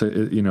Torah. It's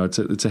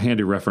a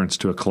handy reference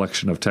to a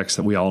collection of texts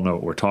that we all know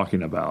what we're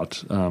talking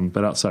about.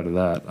 But outside of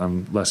that,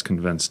 I'm less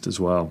convinced as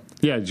well.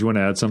 Yeah, do you want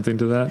to add something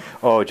to that?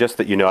 Oh, just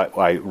that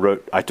I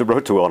wrote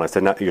to Will and I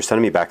said, no, you're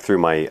sending me back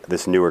through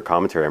this newer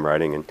commentary I'm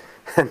writing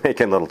and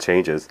making little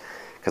changes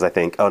because I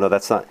think, oh no,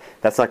 that's not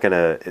going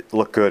to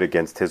look good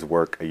against his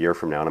work a year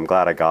from now. And I'm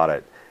glad I got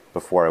it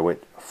before I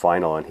went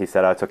final. And he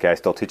said, oh, it's okay. I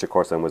still teach a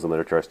course on wisdom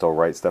literature. I still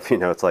write stuff.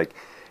 It's like.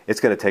 It's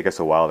going to take us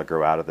a while to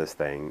grow out of this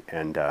thing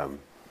and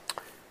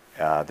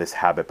this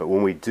habit. But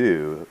when we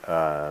do,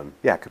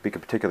 it could be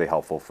particularly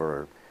helpful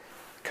for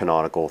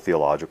canonical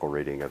theological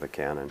reading of the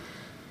canon.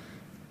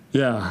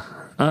 Yeah.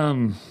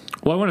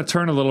 Well, I want to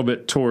turn a little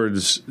bit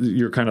towards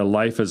your kind of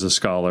life as a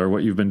scholar,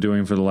 what you've been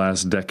doing for the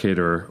last decade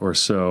or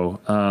so.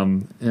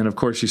 And of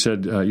course, you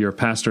said you're a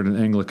pastor at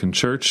an Anglican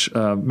church.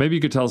 Maybe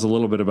you could tell us a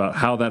little bit about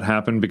how that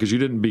happened, because you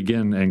didn't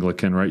begin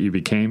Anglican, right? You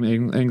became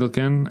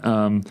Anglican.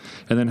 And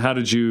then how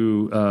did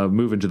you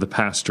move into the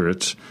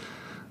pastorate?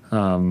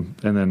 And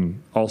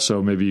then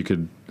also maybe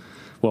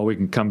we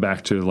can come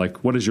back to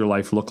what does your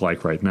life look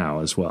like right now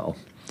as well?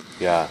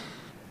 Yeah.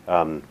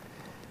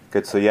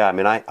 Good. So yeah, I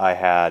mean, I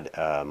had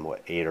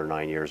 8 or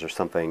 9 years or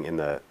something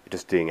in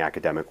just doing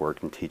academic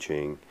work and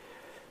teaching,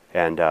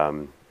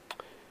 and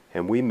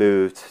we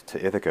moved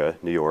to Ithaca,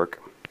 New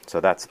York. So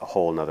that's a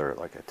whole another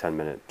a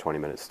 10-minute,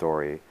 20-minute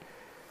story.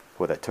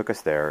 That took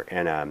us there,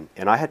 and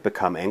I had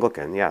become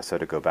Anglican. Yeah. So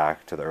to go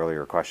back to the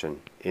earlier question,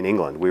 in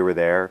England, we were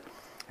there,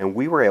 and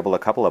we were able, a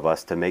couple of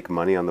us, to make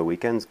money on the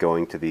weekends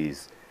going to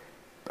these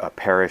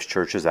parish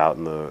churches out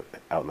in the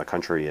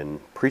country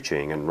and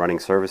preaching and running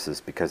services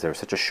because there was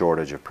such a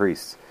shortage of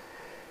priests.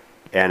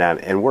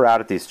 And we're out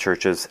at these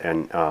churches,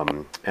 and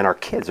our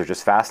kids are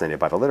just fascinated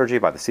by the liturgy,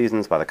 by the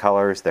seasons, by the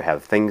colors. They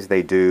have things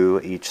they do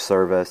each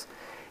service,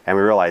 and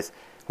we realize,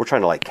 we're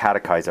trying to like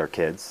catechize our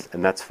kids,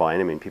 and that's fine.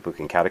 I mean, people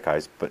can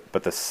catechize,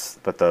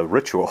 but the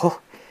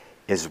ritual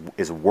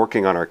is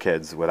working on our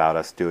kids without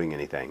us doing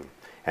anything.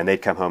 And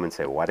they'd come home and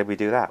say, well, why did we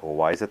do that? Well,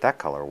 why is it that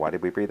color? Why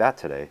did we read that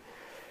today?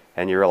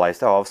 And you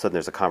realize, all of a sudden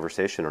there's a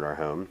conversation in our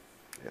home,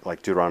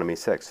 like Deuteronomy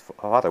 6.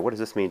 Father, what does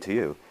this mean to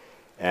you?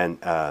 And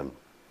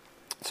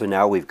so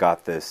now we've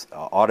got this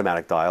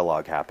automatic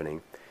dialogue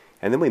happening.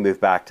 And then we move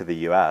back to the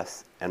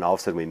U.S., and all of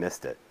a sudden we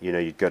missed it.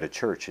 You'd go to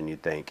church and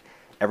you'd think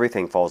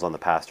everything falls on the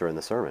pastor and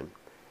the sermon.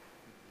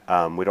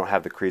 We don't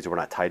have the creeds, we're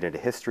not tied into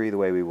history the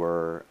way we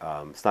were.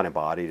 It's not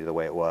embodied the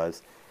way it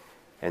was.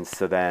 And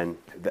so then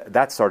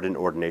that started an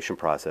ordination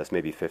process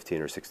maybe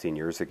 15 or 16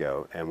 years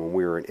ago. And when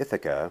we were in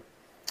Ithaca,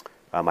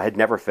 I had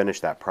never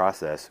finished that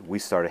process. We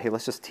started, hey,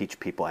 let's just teach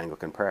people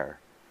Anglican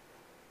prayer.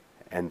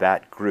 And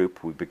that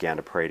group, we began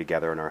to pray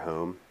together in our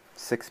home.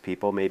 6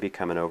 people maybe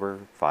coming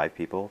over, 5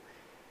 people.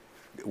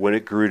 When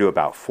it grew to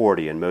about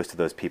 40, and most of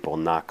those people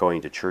not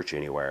going to church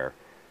anywhere,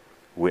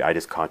 I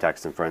just contact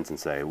some friends and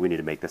say, we need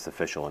to make this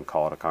official and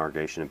call it a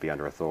congregation and be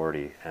under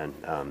authority. And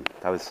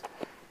that was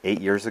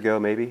 8 years ago,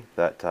 maybe,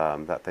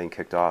 that thing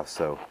kicked off.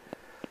 So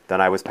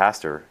then I was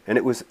pastor, and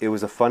it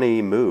was a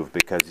funny move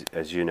because,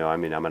 as you know, I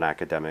mean, I'm an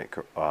academic,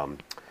 not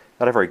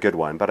a very good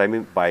one, but I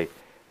mean by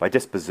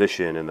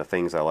disposition and the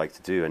things I like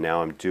to do, and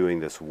now I'm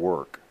doing this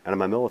work, and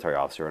I'm a military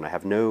officer, and I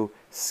have no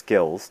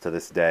skills to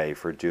this day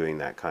for doing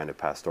that kind of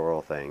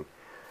pastoral thing.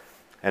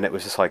 And it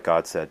was just like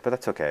God said, but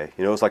that's okay.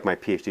 It was like my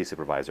PhD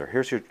supervisor.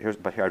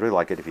 But I'd really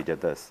like it if you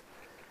did this.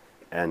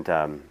 And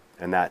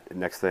that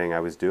next thing I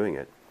was doing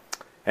it.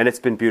 And it's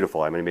been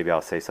beautiful. I mean, maybe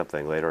I'll say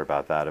something later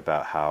about that,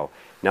 about how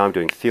now I'm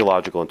doing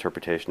theological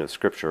interpretation of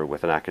Scripture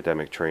with an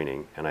academic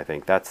training. And I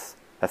think that's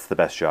the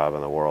best job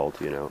in the world,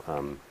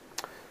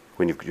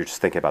 when you're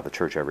just thinking about the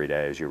church every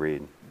day as you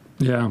read.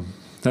 Yeah,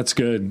 that's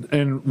good.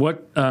 And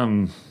what,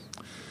 I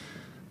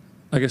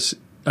guess,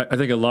 I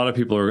think a lot of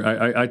people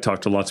I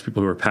talk to lots of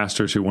people who are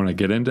pastors who want to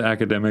get into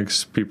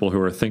academics, people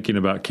who are thinking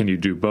about, can you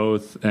do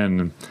both?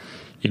 And,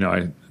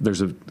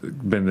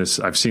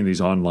 I've seen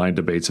these online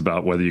debates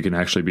about whether you can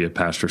actually be a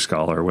pastor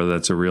scholar, whether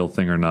that's a real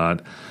thing or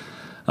not.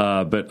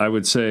 But I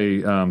would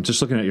say,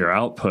 just looking at your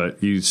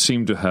output, you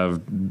seem to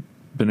have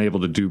been able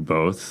to do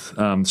both.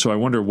 So I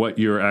wonder what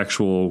your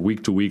actual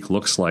week-to-week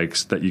looks like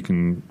so that you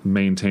can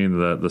maintain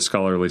the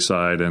scholarly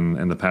side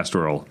and the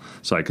pastoral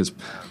side. Because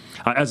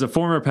as a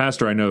former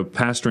pastor, I know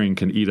pastoring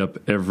can eat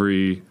up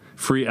every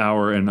free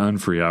hour and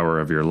unfree hour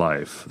of your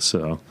life.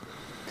 So,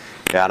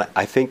 yeah, and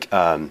I think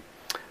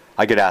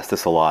I get asked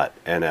this a lot,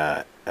 and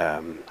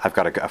I've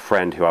got a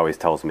friend who always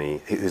tells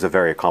me, who's a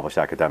very accomplished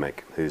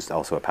academic, who's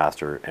also a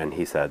pastor, and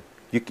he said,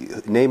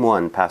 name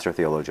one pastor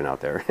theologian out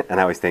there. And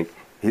I always think,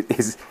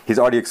 he's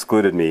already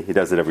excluded me. He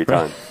does it every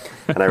time.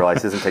 And I realize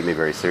he doesn't take me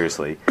very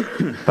seriously.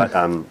 But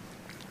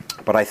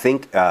I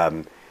think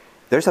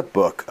there's a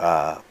book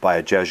by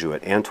a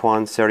Jesuit,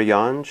 Antoine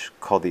Sertillange,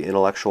 called The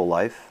Intellectual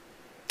Life.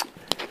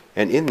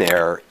 And in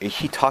there,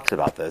 he talks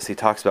about this. He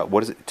talks about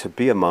what is it to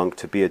be a monk,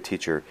 to be a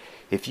teacher.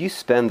 If you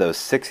spend those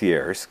 6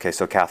 years, okay,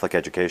 so Catholic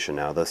education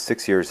now, those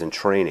 6 years in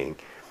training,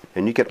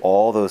 and you get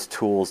all those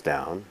tools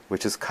down,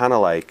 which is kind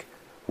of like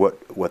what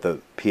the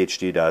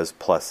PhD does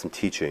plus some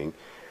teaching.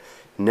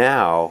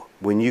 Now,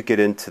 when you get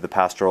into the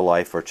pastoral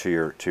life or to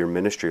your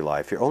ministry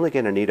life, you're only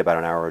going to need about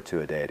an hour or two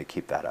a day to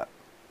keep that up.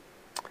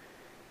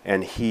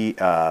 And he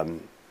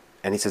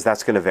says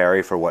that's going to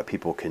vary for what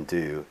people can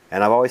do.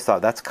 And I've always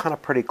thought that's kind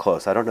of pretty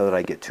close. I don't know that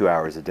I get 2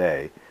 hours a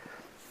day,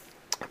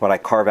 but I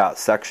carve out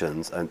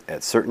sections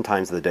at certain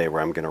times of the day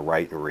where I'm going to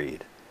write and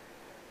read.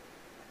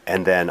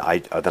 And then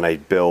I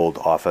build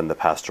often the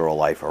pastoral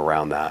life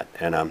around that.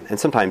 And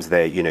sometimes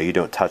you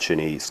don't touch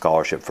any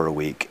scholarship for a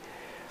week.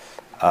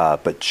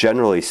 But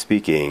generally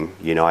speaking,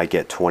 I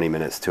get 20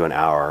 minutes to an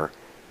hour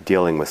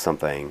dealing with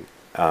something,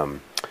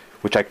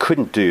 which I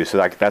couldn't do. So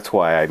that's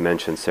why I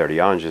mentioned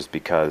Sertillange, is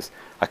because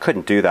I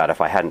couldn't do that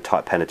if I hadn't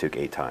taught Pentateuch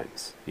 8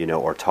 times,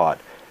 or taught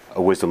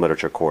a wisdom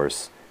literature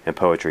course and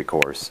poetry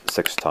course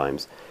 6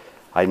 times.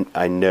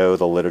 I know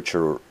the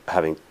literature,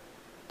 having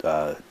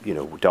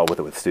dealt with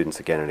it with students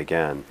again and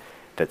again,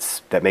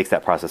 that makes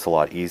that process a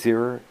lot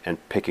easier, and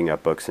picking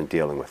up books and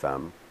dealing with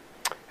them.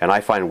 And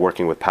I find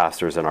working with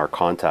pastors in our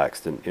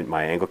context, in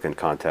my Anglican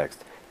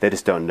context, they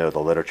just don't know the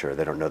literature.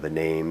 They don't know the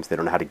names. They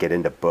don't know how to get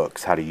into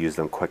books, how to use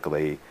them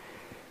quickly.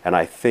 And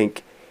I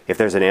think if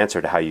there's an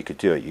answer to how you could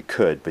do it, you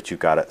could, but you've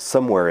got to,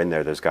 somewhere in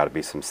there's got to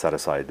be some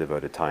set-aside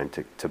devoted time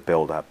to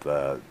build up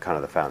the kind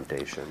of the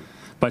foundation.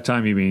 By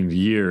time you mean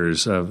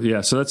years of, yeah,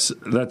 so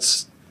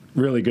that's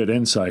really good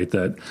insight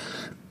that,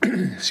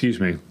 excuse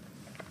me,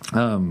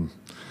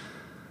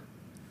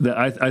 that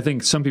I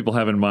think some people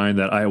have in mind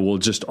that I will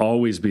just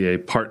always be a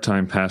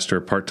part-time pastor,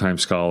 part-time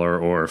scholar,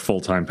 or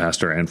full-time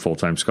pastor and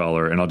full-time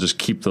scholar, and I'll just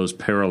keep those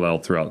parallel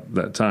throughout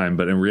that time.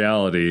 But in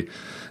reality,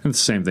 and the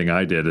same thing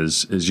I did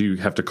is you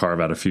have to carve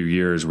out a few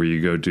years where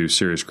you go do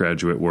serious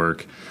graduate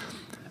work.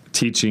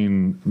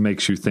 Teaching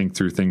makes you think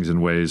through things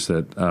in ways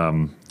that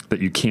that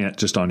you can't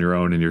just on your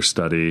own in your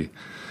study.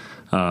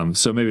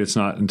 So maybe it's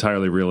not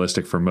entirely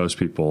realistic for most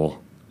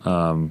people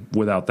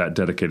without that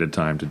dedicated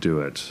time to do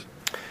it.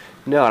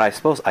 No, and I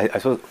suppose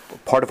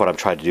part of what I'm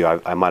trying to do,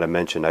 I might have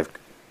mentioned, I'm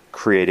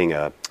creating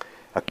a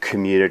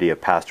community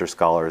of pastor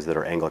scholars that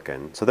are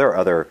Anglican. So there are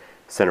other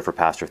Center for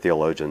Pastor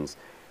Theologians,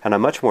 and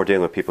I'm much more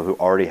dealing with people who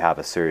already have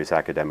a serious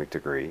academic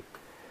degree.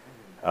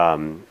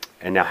 And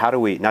now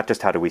not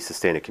just how do we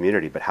sustain a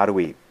community, but how do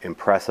we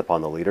impress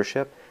upon the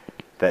leadership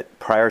that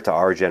prior to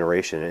our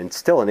generation, and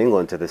still in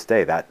England to this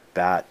day,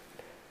 that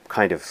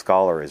kind of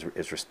scholar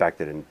is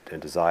respected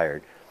and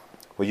desired.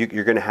 Well,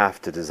 you're going to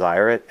have to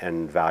desire it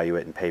and value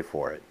it and pay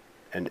for it,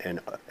 and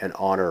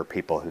honor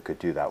people who could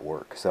do that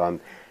work. So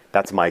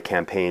that's my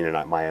campaign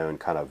and my own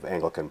kind of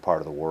Anglican part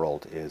of the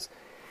world is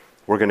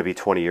we're going to be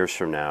 20 years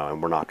from now,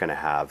 and we're not going to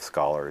have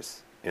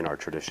scholars in our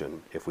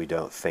tradition if we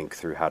don't think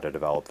through how to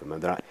develop them.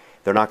 And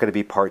they're not going to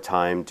be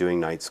part-time doing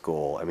night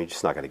school. I mean, you're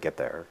just not going to get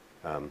there.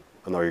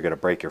 Or you're going to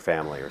break your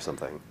family or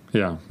something.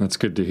 Yeah, that's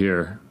good to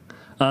hear.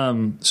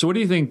 So what do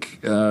you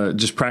think,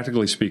 just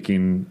practically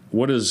speaking,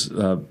 what is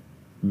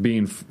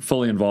being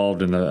fully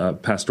involved in the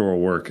pastoral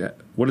work,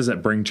 what does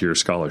that bring to your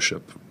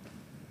scholarship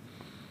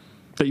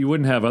that you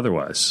wouldn't have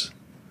otherwise?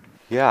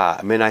 Yeah,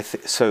 I mean,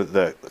 so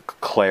the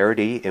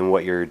clarity in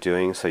what you're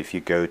doing, so if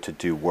you go to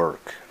do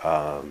work,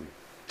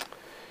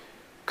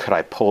 could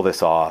I pull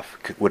this off?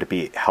 Would it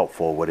be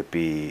helpful? Would it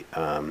be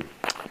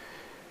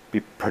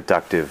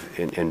productive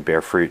and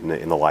bear fruit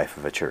in the life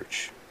of a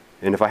church?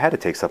 And if I had to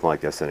take something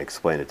like this and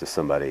explain it to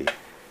somebody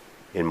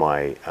in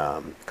my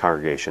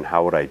congregation,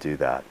 how would I do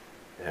that?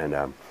 And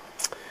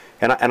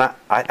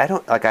I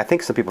don't like. I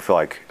think some people feel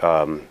like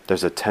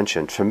there's a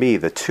tension. For me,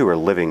 the two are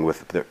living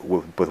with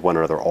one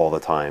another all the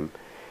time.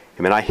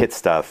 I mean, I hit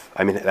stuff.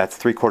 I mean, that's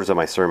 3/4 of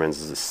my sermons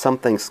is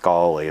something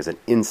scholarly, is an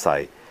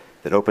insight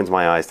that opens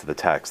my eyes to the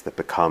text that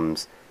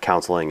becomes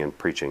counseling and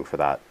preaching for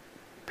that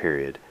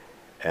period.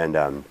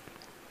 And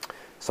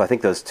so I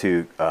think those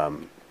two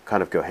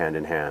kind of go hand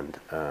in hand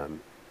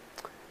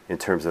in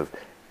terms of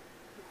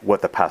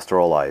what the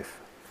pastoral life,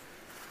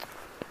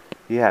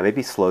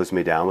 maybe slows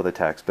me down with the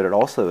text, but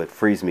it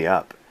frees me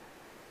up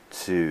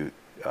to,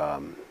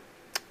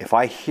 if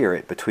I hear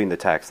it between the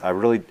text,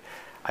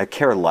 I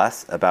care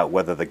less about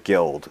whether the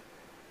guild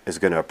is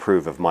going to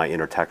approve of my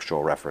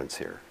intertextual reference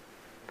here.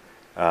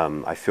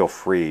 I feel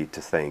free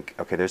to think,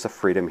 okay, there's a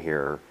freedom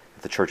here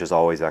that the church has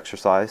always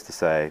exercised to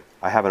say,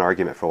 I have an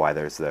argument for why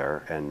there's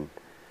there. And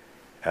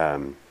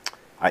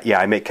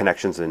I make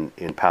connections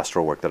in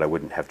pastoral work that I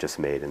wouldn't have just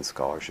made in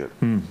scholarship.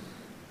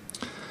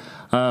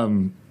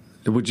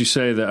 Would you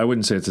say that, I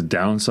wouldn't say it's a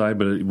downside,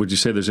 but would you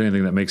say there's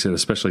anything that makes it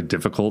especially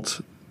difficult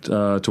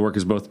to work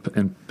as both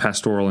in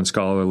pastoral and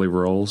scholarly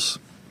roles?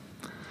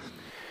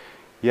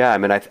 Yeah, I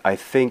mean, I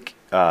think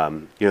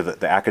the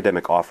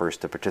academic offers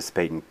to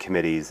participate in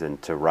committees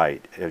and to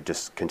write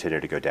just continue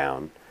to go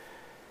down.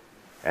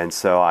 And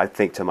so I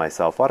think to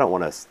myself, well, I don't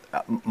want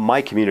to.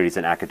 My community is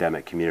an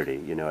academic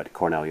community, at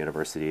Cornell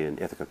University and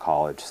Ithaca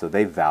College, so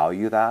they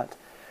value that,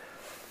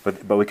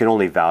 but we can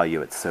only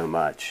value it so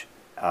much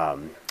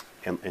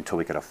until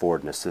we can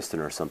afford an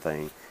assistant or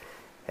something.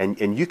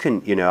 And you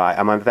can,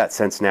 I'm of that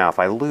sense now. If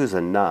I lose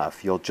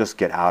enough, you'll just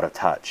get out of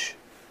touch.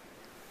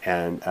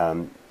 And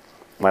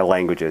my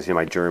languages,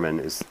 my German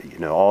is,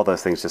 all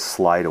those things just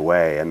slide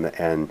away,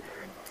 and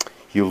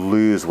you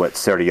lose what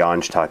Sarah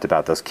Jansch talked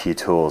about, those key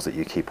tools that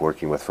you keep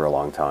working with for a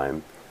long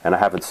time. And I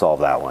haven't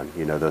solved that one.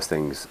 Those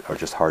things are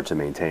just hard to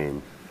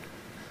maintain.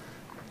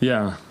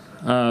 Yeah.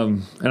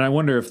 And I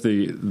wonder if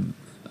the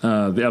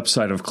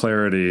upside of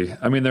clarity,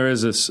 I mean, there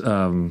is this,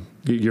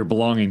 you're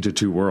belonging to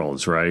two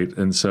worlds, right?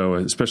 And so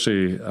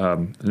especially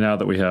now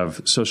that we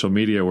have social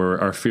media where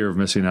our fear of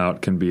missing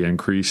out can be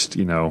increased,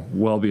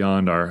 well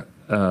beyond our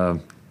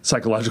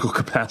psychological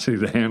capacity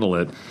to handle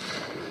it.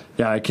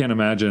 Yeah, I can't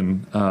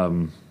imagine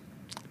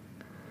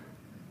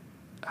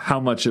how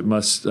much it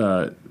must,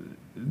 that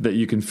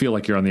you can feel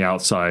like you're on the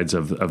outsides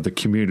of the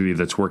community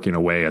that's working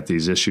away at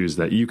these issues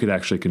that you could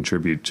actually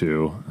contribute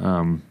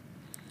to.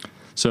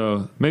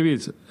 So maybe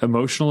it's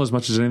emotional as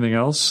much as anything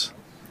else.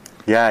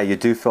 Yeah, you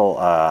do feel,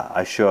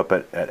 I show up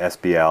at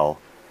SBL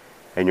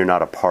and you're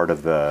not a part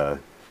of the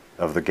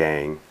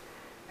gang.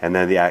 And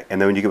then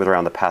when you get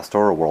around the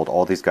pastoral world,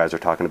 all these guys are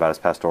talking about is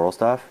pastoral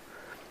stuff,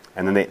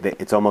 and then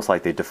it's almost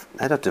like they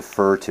don't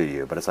defer to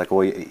you, but it's like,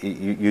 well,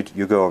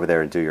 you go over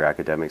there and do your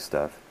academic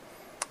stuff.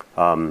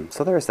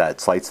 So there's that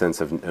slight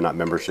sense of not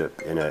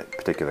membership in a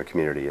particular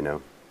community,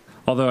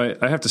 Although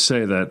I have to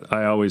say that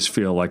I always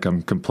feel like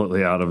I'm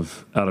completely out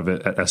of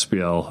it at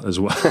SBL as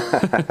well.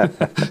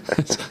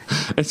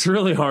 It's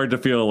really hard to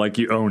feel like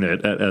you own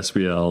it at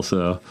SBL.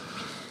 So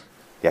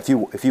yeah,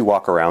 if you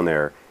walk around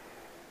there.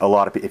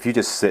 If you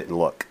just sit and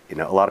look,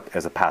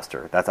 as a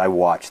pastor, I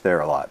watch there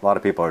a lot. A lot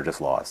of people are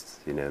just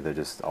lost, they're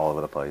just all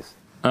over the place.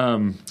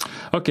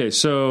 Okay,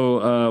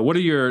 so what are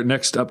your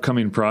next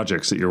upcoming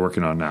projects that you're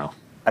working on now?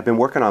 I've been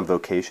working on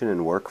vocation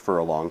and work for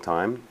a long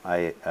time.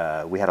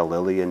 We had a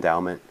Lilly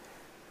Endowment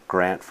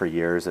grant for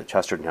years at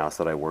Chesterton House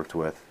that I worked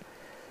with,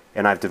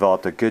 and I've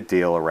developed a good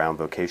deal around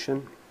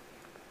vocation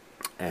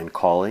and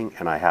calling,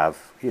 and I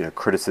have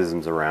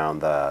criticisms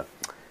around the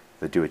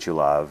the do what you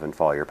love and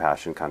follow your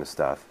passion kind of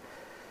stuff.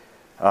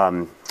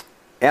 And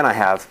I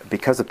have,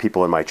 because of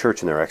people in my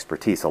church and their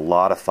expertise, a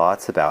lot of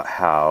thoughts about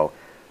how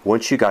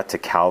once you got to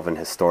Calvin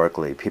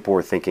historically, people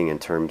were thinking in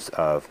terms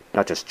of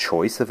not just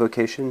choice of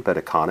vocation, but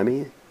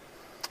economy.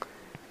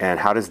 And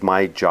how does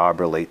my job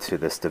relate to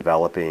this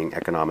developing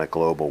economic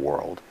global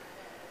world?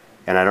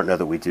 And I don't know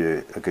that we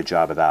do a good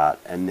job of that.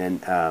 And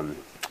then,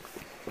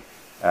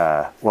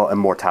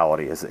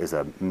 immortality is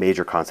a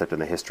major concept in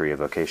the history of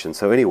vocation.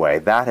 So anyway,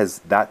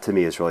 that to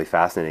me is really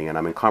fascinating. And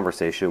I'm in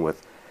conversation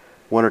with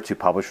one or two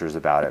publishers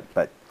about it.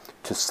 But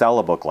to sell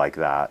a book like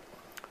that,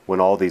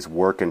 when all these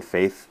work and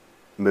faith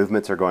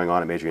movements are going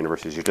on at major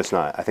universities, you're just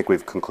not, I think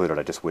we've concluded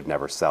I just would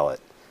never sell it.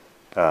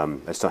 I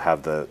just don't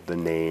have the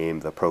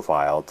name, the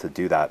profile to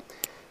do that.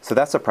 So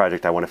that's a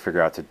project I want to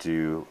figure out to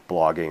do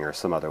blogging or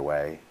some other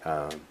way,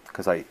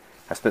 because I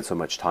spent so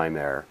much time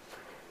there.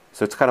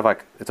 So it's kind of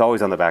like, it's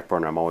always on the back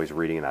burner. I'm always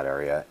reading in that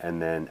area. And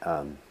then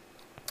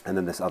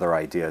this other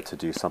idea to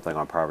do something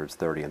on Proverbs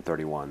 30 and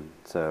 31.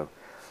 So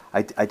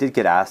I did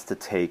get asked to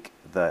take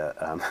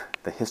the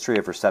History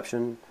of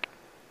Reception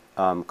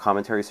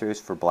commentary series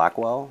for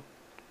Blackwell.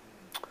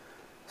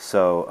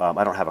 So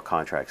I don't have a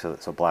contract.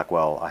 So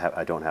Blackwell,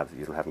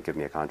 you haven't given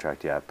me a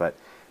contract yet, but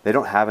they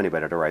don't have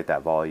anybody to write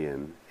that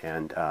volume.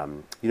 And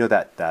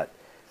that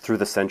Through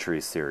the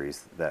Centuries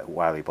series that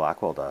Wiley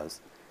Blackwell does.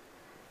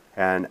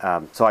 And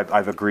so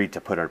I've agreed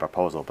to put in a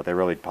proposal, but they're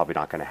really probably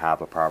not going to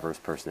have a Proverbs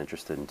person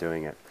interested in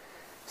doing it.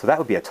 So that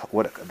would be a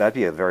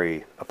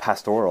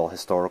pastoral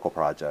historical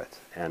project,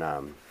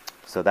 and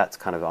so that's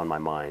kind of on my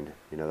mind.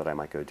 That I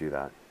might go do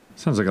that.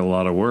 Sounds like a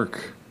lot of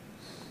work.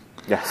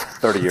 Yes,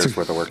 30 years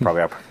worth of work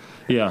probably.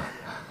 Yeah.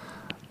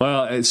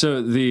 Well,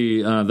 so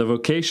the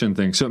vocation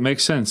thing. So it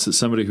makes sense that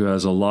somebody who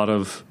has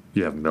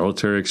you have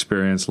military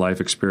experience,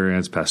 life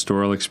experience,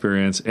 pastoral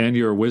experience, and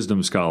you're a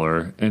wisdom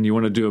scholar, and you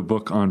want to do a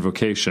book on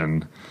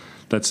vocation.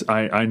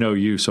 I know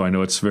you, so I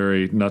know it's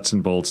very nuts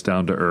and bolts,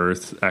 down to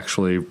earth,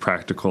 actually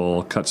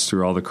practical, cuts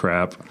through all the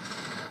crap.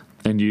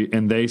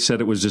 And they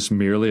said it was just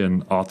merely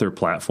an author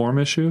platform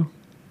issue?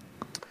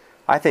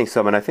 I think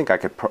so. I think I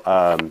could,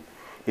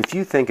 if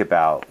you think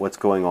about what's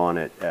going on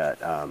at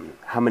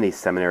how many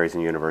seminaries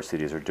and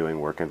universities are doing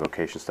work in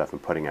vocation stuff and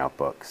putting out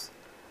books.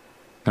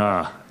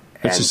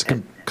 It's just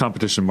a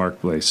competition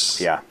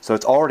marketplace. Yeah, so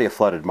it's already a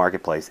flooded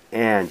marketplace,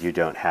 and you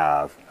don't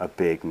have a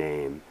big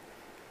name.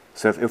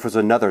 So if it was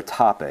another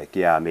topic,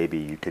 yeah, maybe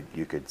you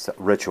could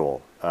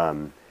ritual.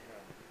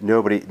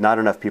 Not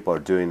enough people are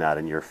doing that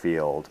in your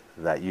field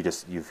that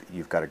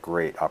you've got a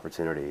great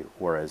opportunity.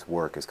 Whereas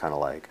work is kind of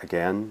like,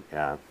 again,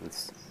 yeah.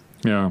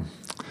 No,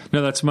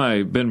 that's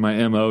been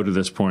my MO to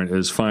this point,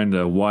 is find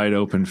a wide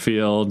open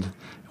field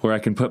where I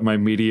can put my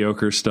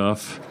mediocre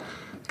stuff.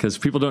 Because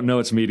people don't know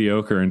it's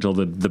mediocre until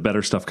the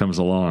better stuff comes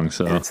along.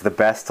 So it's the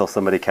best till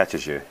somebody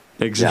catches you.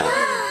 Exactly.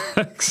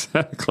 Yeah.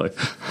 Exactly.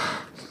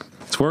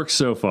 It's worked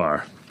so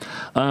far.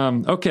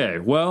 Okay,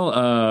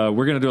 well,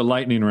 we're going to do a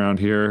lightning round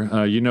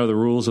here. You know the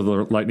rules of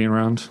the lightning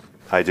round?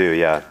 I do,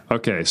 yeah.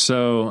 Okay,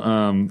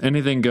 so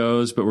anything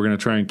goes, but we're going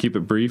to try and keep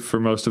it brief for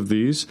most of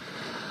these.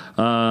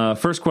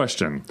 First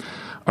question.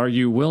 Are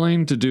you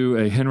willing to do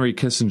a Henry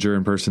Kissinger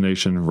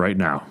impersonation right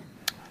now?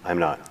 I'm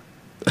not.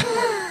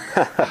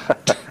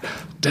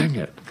 Dang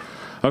it.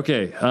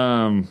 Okay,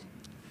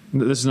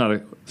 this is not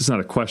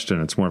a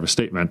question. It's more of a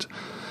statement.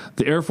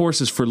 The Air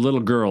Force is for little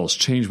girls.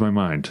 Change my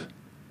mind.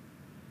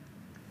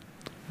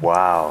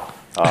 Wow.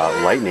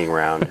 Lightning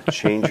round.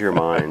 Change your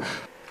mind.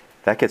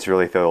 That gets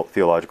really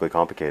theologically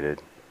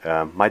complicated.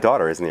 My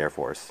daughter is in the Air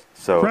Force.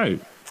 So,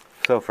 right.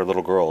 So for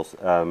little girls,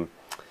 the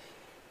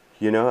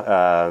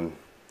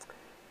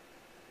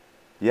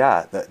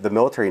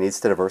military needs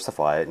to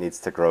diversify. It needs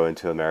to grow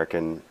into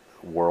American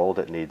world.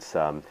 It needs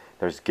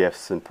there's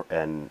gifts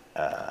and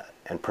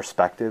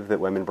perspective that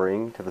women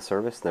bring to the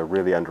service. They're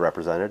really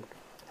underrepresented.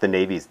 The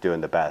Navy's doing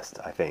the best,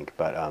 I think,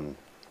 but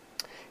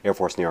Air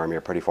Force and the Army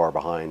are pretty far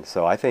behind.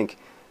 So I think,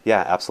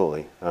 yeah,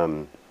 absolutely.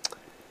 Go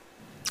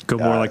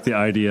more like the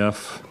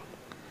IDF.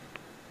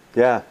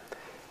 Yeah.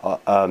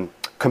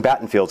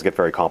 Combatant fields get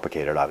very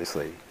complicated,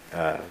 obviously.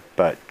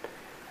 But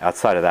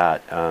outside of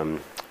that,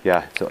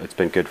 so it's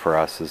been good for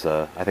us as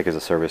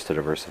a service to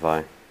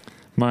diversify.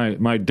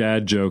 My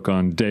dad joke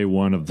on day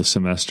one of the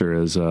semester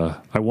is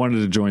I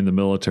wanted to join the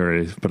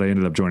military, but I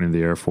ended up joining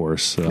the Air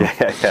Force. So.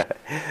 Yeah.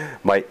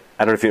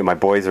 I don't know if my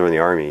boys are in the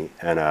Army,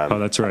 and oh,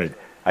 that's right.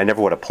 I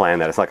never would have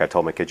planned that. It's not like I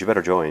told my kids, you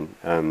better join.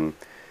 So I'm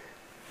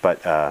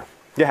like,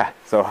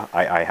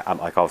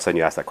 all of a sudden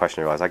you ask that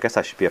question, I realize I guess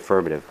I should be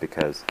affirmative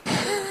because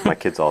my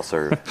kids all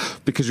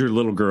serve. Because your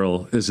little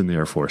girl is in the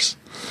Air Force.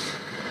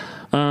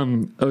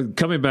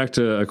 Coming back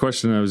to a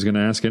question I was going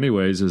to ask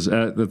anyways, is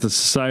at the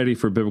Society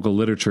for Biblical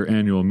Literature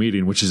annual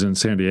meeting, which is in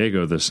San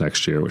Diego this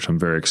next year, which I'm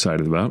very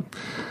excited about.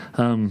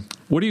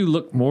 What do you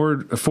look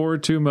more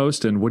forward to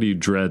most, and what do you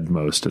dread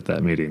most at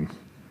that meeting?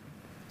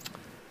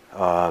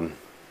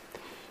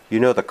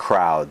 The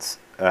crowds,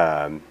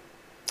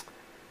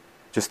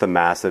 just the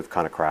massive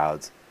kind of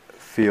crowds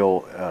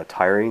feel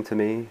tiring to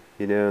me,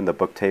 and the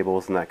book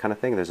tables and that kind of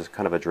thing. There's just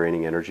kind of a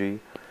draining energy.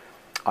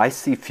 I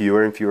see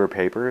fewer and fewer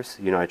papers.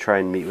 I try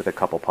and meet with a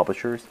couple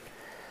publishers.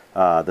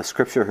 The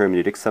Scripture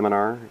Hermeneutics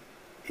Seminar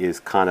is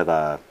kind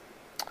of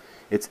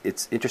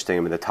it's interesting. I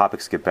mean, the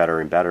topics get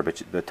better and better,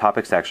 but the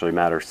topics actually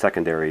matter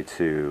secondary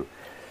to,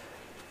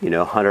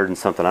 100 and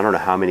something. I don't know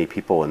how many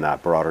people in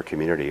that broader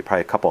community,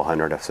 probably a couple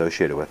hundred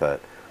associated with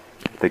it.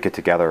 They get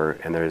together,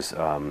 and there's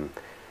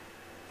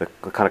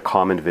the kind of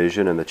common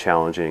vision and the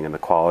challenging and the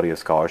quality of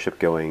scholarship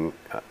going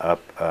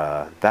up.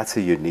 That's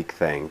a unique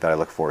thing that I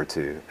look forward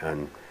to,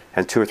 and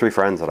 2 or 3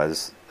 friends that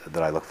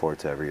I look forward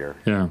to every year.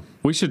 Yeah.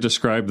 We should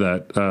describe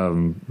that,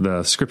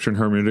 the Scripture and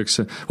Hermeneutics.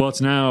 Well,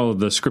 it's now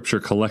the Scripture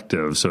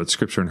Collective. So it's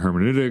Scripture and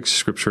Hermeneutics,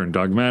 Scripture and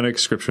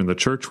Dogmatics, Scripture in the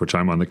Church, which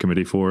I'm on the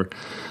committee for.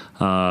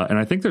 And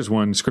I think there's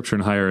one Scripture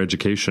in Higher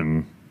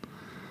Education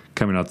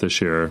coming out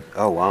this year.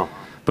 Oh, wow.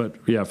 But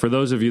yeah, for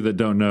those of you that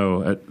don't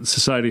know,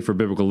 Society for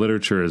Biblical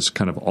Literature is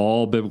kind of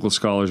all biblical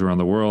scholars around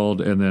the world.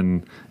 And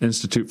then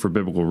Institute for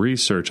Biblical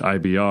Research,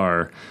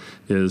 IBR,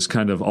 is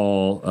kind of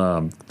all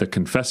the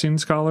confessing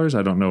scholars.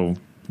 I don't know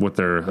what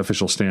their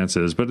official stance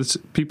is, but it's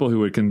people who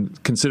would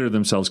consider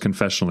themselves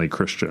confessionally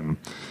Christian.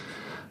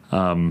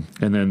 And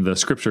then the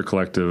Scripture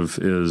Collective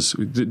is,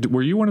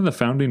 were you one of the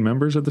founding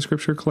members of the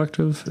Scripture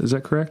Collective? Is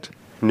that correct?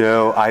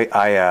 No,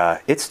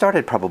 it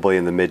started probably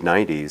in the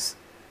mid-90s.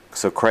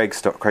 So Craig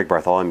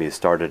Bartholomew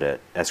started it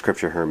as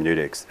Scripture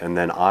Hermeneutics, and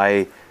then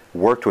I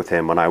worked with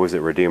him when I was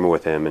at Redeemer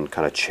with him and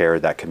kind of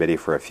chaired that committee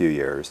for a few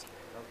years.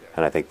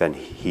 And I think then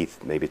Heath,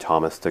 maybe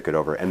Thomas, took it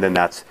over. And then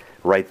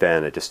right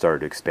then it just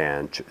started to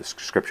expand,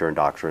 Scripture and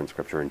Doctrine,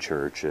 Scripture and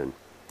Church, and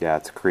yeah,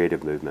 it's a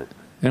creative movement.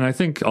 And I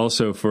think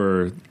also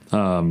for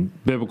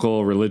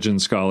biblical religion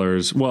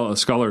scholars, well,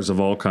 scholars of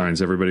all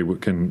kinds, everybody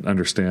can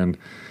understand,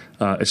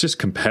 it's just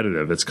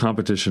competitive. It's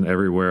competition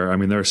everywhere. I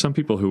mean, there are some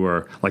people who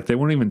are, like, they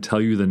won't even tell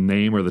you the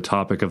name or the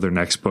topic of their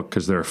next book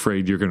because they're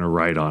afraid you're going to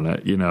write on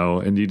it,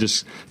 and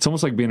it's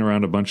almost like being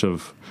around a bunch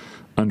of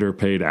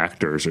underpaid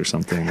actors or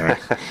something.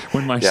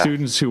 When my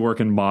students who work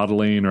in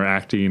modeling or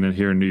acting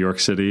here in New York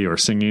City or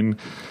singing,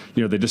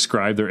 they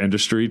describe their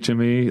industry to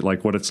me,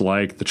 like what it's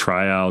like, the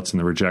tryouts and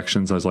the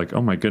rejections. I was like,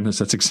 oh my goodness,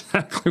 that's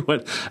exactly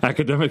what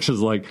academics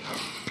is like.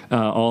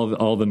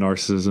 All the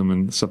narcissism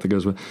and stuff that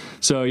goes with.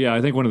 So yeah,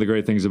 I think one of the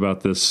great things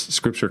about this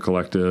Scripture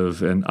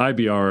Collective and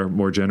IBR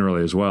more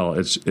generally as well,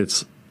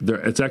 it's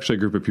actually a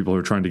group of people who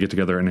are trying to get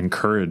together and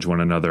encourage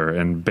one another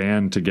and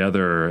band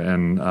together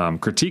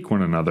and critique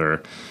one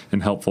another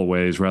in helpful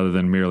ways rather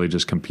than merely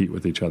just compete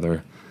with each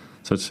other.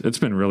 So it's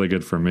been really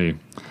good for me.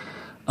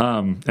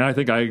 And I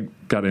think I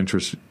got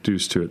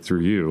introduced to it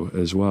through you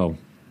as well.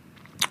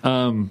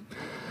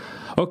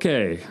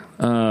 Okay.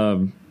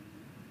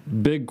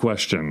 Big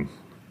question.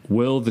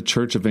 Will the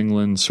Church of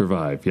England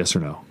survive? Yes or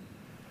no?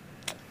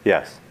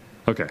 Yes.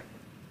 Okay.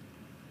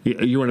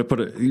 You want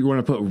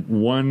to put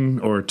 1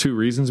 or 2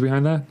 reasons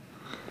behind that?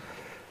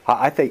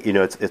 I think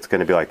it's going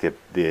to be like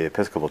the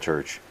Episcopal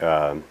Church.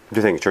 If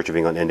you think Church of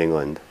England and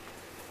England,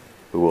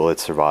 will it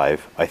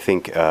survive? I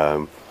think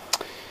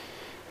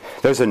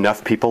there's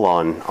enough people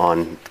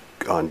on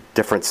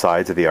different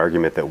sides of the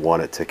argument that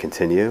want it to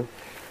continue,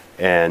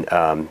 and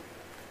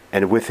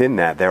within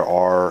that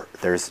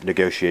there's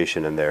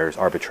negotiation and there's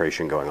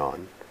arbitration going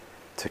on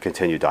to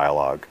continue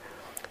dialogue.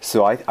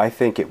 So I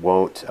think it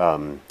won't.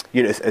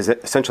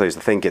 Essentially, as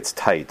the thing gets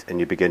tight and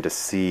you begin to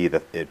see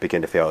that it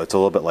begin to fail, it's a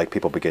little bit like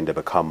people begin to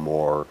become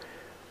more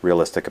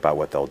realistic about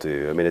what they'll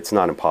do. I mean, it's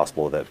not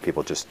impossible that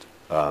people just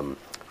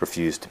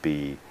refuse to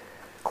be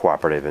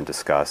cooperative and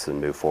discuss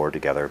and move forward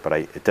together. But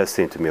it does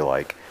seem to me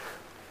like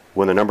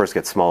when the numbers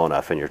get small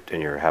enough and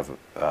you have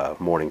a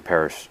morning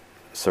parish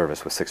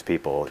service with 6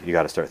 people, you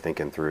got to start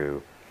thinking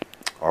through,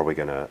 are we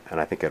going to? And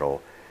I think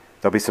there'll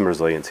be some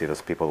resiliency.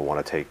 Those people who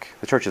want to take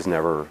the church is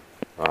never.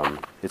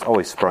 It's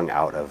always sprung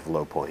out of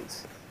low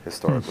points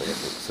historically. I think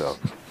so.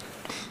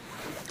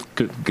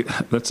 Good.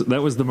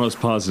 That was the most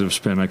positive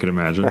spin I could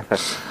imagine.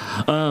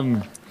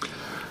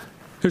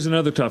 Here's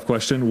another tough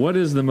question. What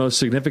is the most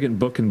significant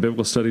book in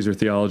biblical studies or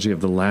theology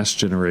of the last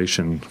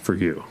generation for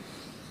you?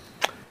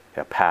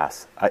 Yeah,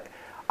 pass.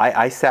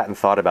 I sat and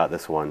thought about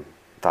this one.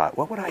 Thought,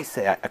 what would I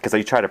say? Because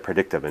you try to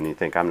predict them, and you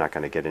think I'm not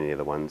going to get any of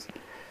the ones.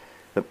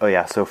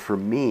 So for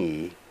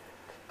me,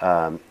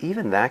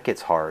 even that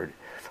gets hard.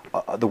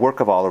 The work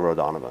of Oliver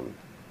O'Donovan.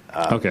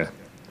 Okay.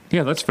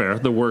 Yeah, that's fair.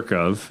 The work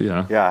of,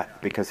 yeah. Yeah,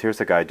 because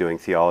here's a guy doing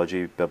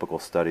theology, biblical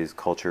studies,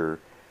 culture,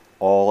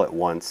 all at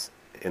once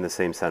in the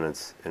same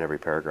sentence in every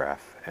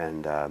paragraph.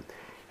 And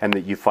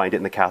that you find it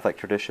in the Catholic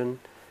tradition,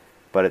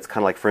 but it's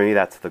kind of like, for me,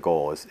 that's the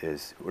goal,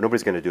 is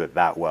nobody's going to do it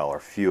that well, or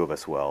few of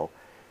us will.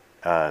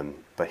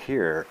 But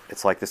here,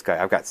 it's like this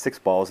guy, I've got 6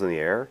 balls in the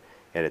air,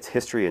 and it's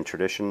history and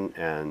tradition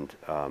and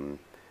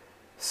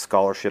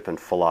scholarship and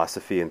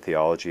philosophy and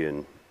theology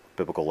and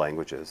biblical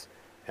languages,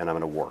 and I'm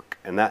going to work.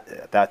 And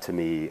that to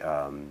me,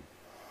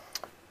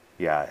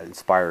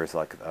 inspires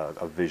like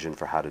a vision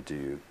for how to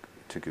do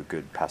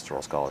good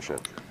pastoral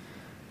scholarship.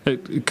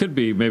 It could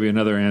be maybe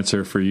another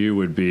answer for you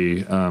would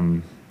be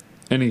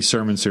any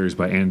sermon series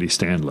by Andy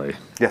Stanley.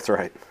 That's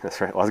right. Well,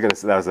 I was going to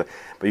say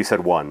but you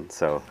said one,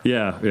 so.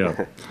 Yeah.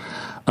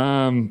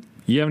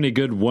 You have any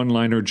good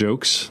one-liner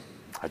jokes?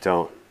 I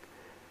don't.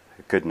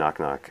 Good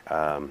knock-knock.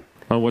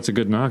 What's a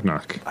good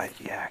knock-knock?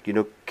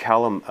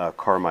 Callum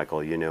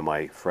Carmichael,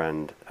 my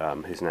friend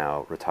who's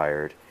now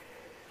retired,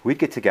 we'd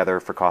get together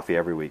for coffee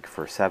every week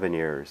for 7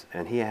 years,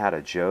 and he had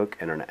a joke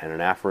and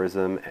an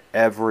aphorism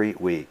every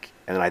week.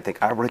 And then I think,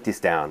 I'll write these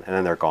down, and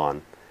then they're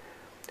gone.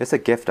 It's a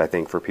gift, I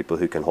think, for people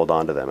who can hold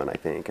on to them. And I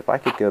think if I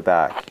could go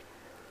back,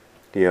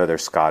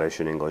 there's Scottish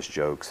and English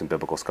jokes and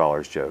biblical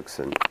scholars jokes,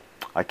 and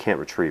I can't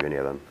retrieve any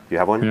of them. Do you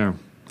have one? Yeah.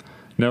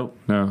 No.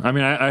 I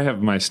mean, I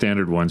have my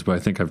standard ones, but I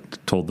think I've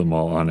told them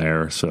all on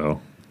air,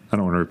 so I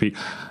don't want to repeat.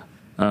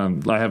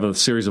 I have a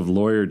series of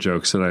lawyer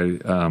jokes that I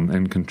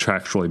am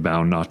contractually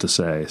bound not to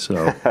say.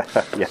 So yeah,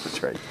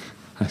 that's right.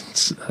 I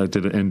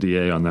did an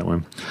NDA on that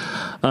one.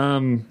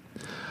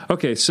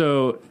 Okay,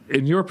 so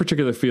in your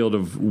particular field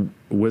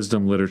of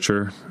wisdom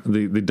literature,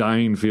 the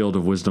dying field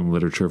of wisdom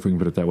literature, if we can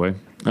put it that way,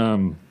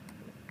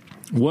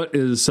 what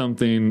is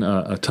something,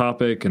 a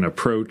topic, an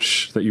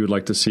approach that you would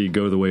like to see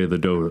go the way of the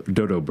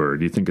dodo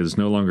bird? Do you think is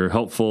no longer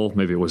helpful?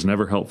 Maybe it was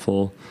never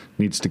helpful,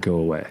 needs to go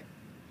away?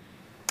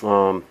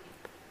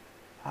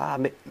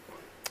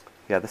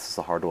 This is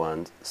a hard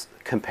one.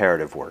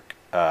 Comparative work.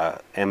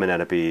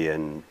 Amenetepe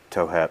and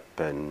Tohep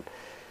and...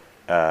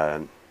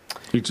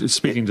 You're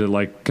speaking to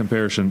like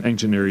comparison,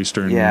 ancient Near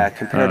Eastern,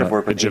 comparative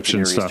work with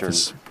Egyptian ancient stuff. Near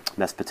Eastern,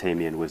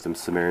 Mesopotamian wisdom,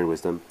 Sumerian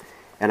wisdom.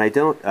 And I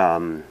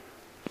don't...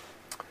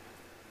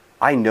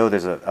 I know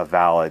there's a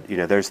valid,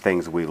 there's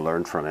things we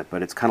learn from it,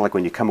 but it's kind of like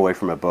when you come away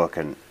from a book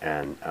and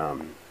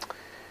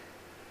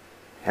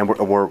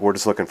we're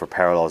just looking for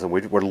parallels, and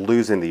we're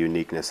losing the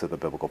uniqueness of the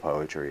biblical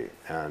poetry.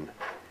 And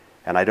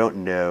I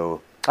don't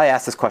know. I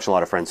ask this question a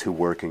lot of friends who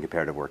work in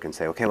comparative work and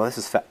say, okay, well, this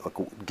is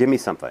give me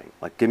something.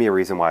 Like, give me a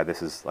reason why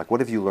this is, like,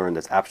 what have you learned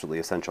that's absolutely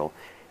essential?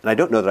 And I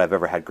don't know that I've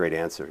ever had great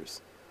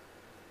answers.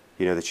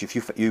 That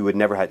if you would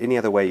never had any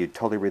other way, you'd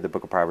totally read the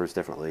book of Proverbs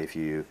differently if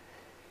you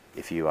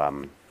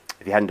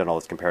hadn't done all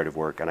this comparative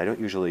work, and I don't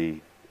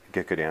usually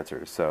get good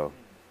answers. So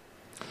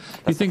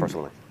that's the first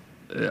one.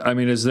 I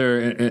mean, is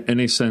there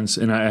any sense,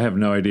 and I have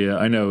no idea,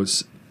 I know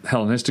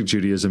Hellenistic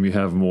Judaism, you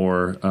have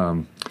more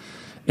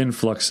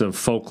influx of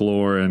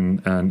folklore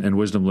and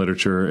wisdom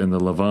literature in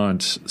the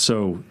Levant.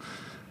 So,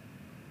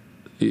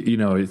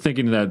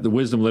 thinking that the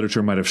wisdom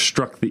literature might have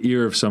struck the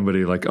ear of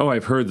somebody like, oh,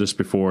 I've heard this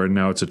before, and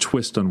now it's a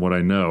twist on what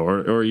I know.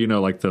 Or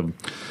like the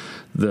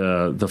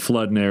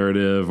flood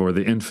narrative or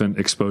the infant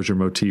exposure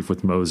motif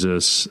with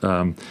Moses.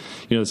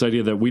 This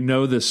idea that we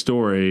know this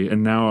story,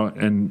 and now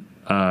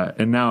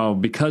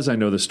because I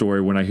know the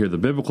story, when I hear the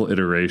biblical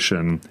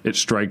iteration, it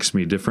strikes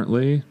me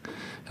differently.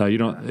 You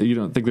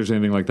don't think there's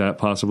anything like that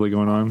possibly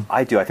going on?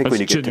 I do. I think that's when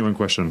you a genuine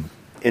question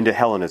into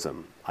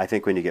Hellenism, I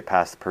think when you get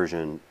past the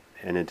Persian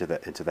and into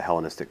the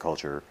Hellenistic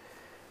culture,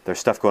 there's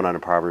stuff going on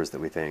in Proverbs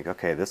that we think,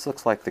 okay, this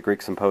looks like the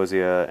Greek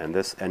Symposia,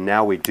 and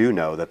now we do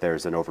know that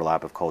there's an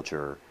overlap of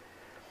culture.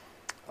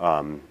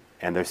 And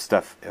there's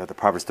stuff, the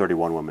Proverbs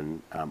 31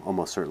 woman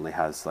almost certainly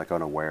has like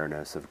an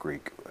awareness of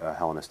Greek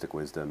Hellenistic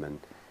wisdom and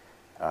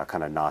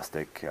kind of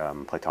Gnostic,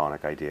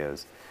 Platonic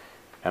ideas.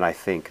 And I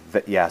think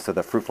that, so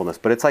the fruitfulness,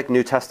 but it's like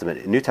New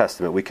Testament. In New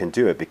Testament, we can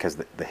do it because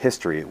the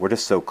history, we're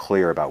just so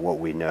clear about what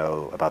we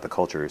know about the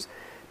cultures.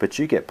 But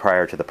you get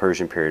prior to the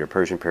Persian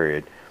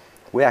period,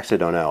 we actually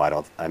don't know.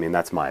 I mean,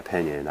 that's my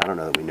opinion. I don't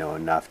know that we know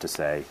enough to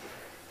say,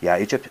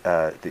 Egypt,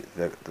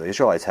 the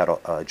Israelites had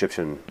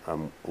Egyptian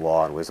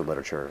law and wisdom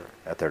literature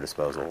at their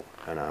disposal,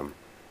 and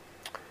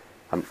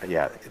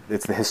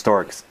it's the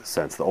historic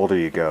sense. The older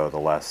you go, the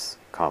less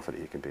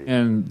confident you can be.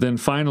 And then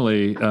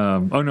finally,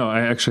 I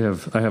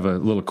have a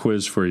little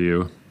quiz for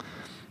you.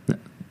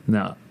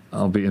 Now,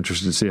 I'll be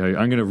interested to see how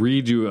I'm going to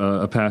read you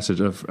a passage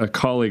of a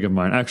colleague of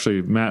mine,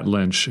 actually Matt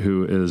Lynch,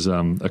 who is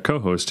a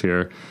co-host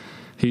here.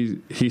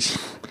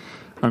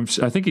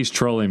 I think he's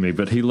trolling me,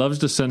 but he loves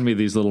to send me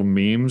these little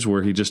memes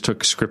where he just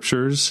took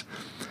scriptures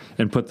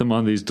and put them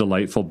on these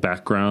delightful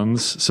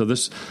backgrounds. So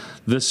this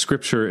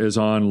scripture is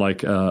on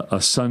like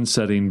a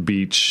sunsetting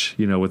beach,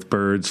 with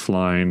birds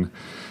flying.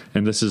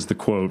 And this is the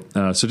quote.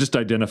 So just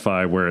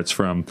identify where it's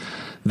from.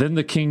 Then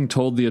the king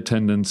told the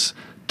attendants,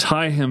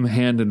 tie him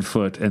hand and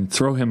foot and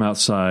throw him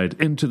outside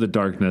into the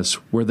darkness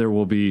where there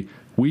will be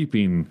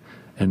weeping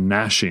and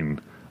gnashing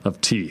of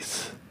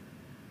teeth.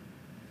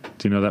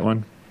 Do you know that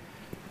one?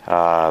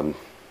 A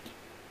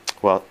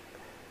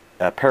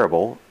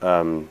parable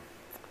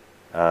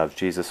of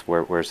Jesus,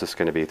 where's this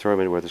going to be? Throw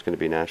him in where there's going to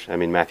be Nash. I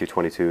mean, Matthew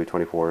 22,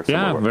 24.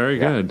 Yeah, very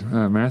good.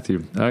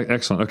 Matthew.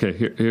 Excellent. Okay,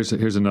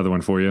 here's another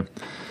one for you.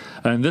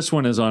 And this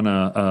one is on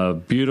a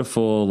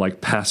beautiful, like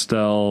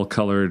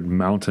pastel-colored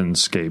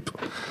mountainscape.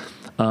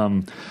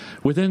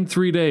 Within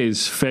 3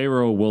 days,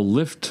 Pharaoh will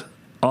lift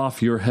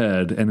off your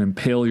head and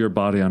impale your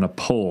body on a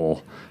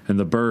pole, and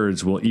the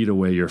birds will eat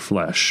away your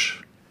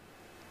flesh.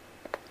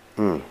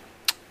 Yeah,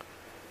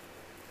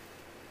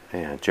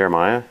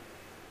 Jeremiah?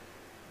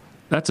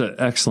 That's an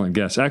excellent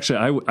guess.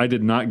 Actually, I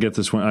did not get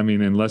this one. I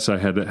mean, unless I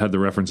had the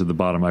reference at the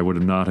bottom, I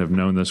would not have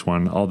known this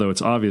one, although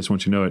it's obvious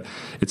once you know it.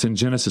 It's in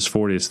Genesis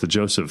 40. It's the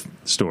Joseph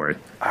story.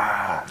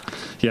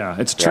 Yeah,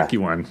 it's a tricky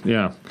one.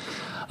 Yeah.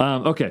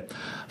 Okay.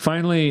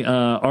 Finally,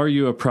 are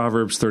you a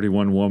Proverbs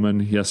 31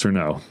 woman, yes or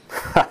no?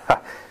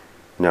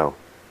 No.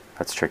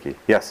 That's tricky.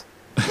 Yes.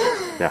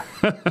 Yeah.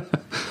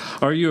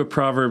 Are you a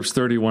Proverbs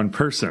 31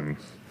 person?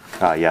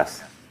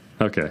 Yes.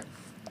 Okay.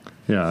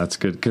 Yeah, that's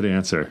good. Good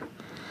answer.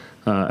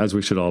 As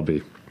we should all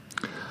be.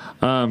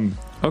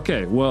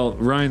 Okay, well,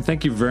 Ryan,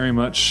 thank you very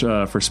much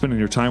for spending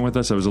your time with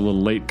us. I was a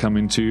little late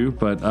coming to you,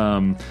 but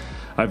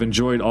I've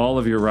enjoyed all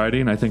of your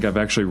writing. I think I've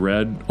actually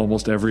read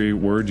almost every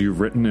word you've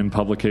written in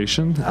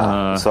publication.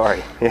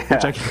 Sorry.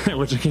 Yeah.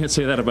 Which I can't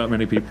say that about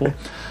many people.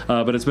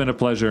 But it's been a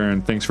pleasure,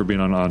 and thanks for being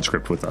on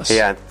OnScript with us.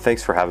 Yeah,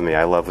 thanks for having me.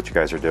 I love what you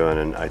guys are doing,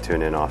 and I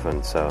tune in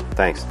often, so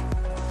thanks.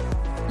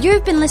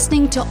 You've been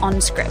listening to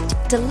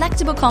OnScript,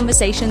 delectable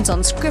conversations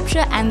on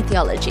scripture and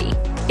theology.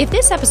 If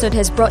this episode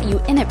has brought you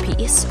inner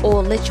peace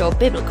or lit your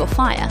biblical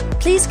fire,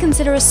 please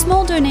consider a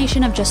small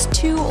donation of just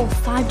 $2 or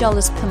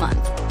 $5 per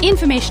month.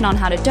 Information on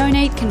how to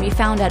donate can be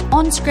found at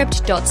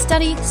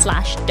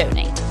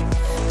onscript.study/donate.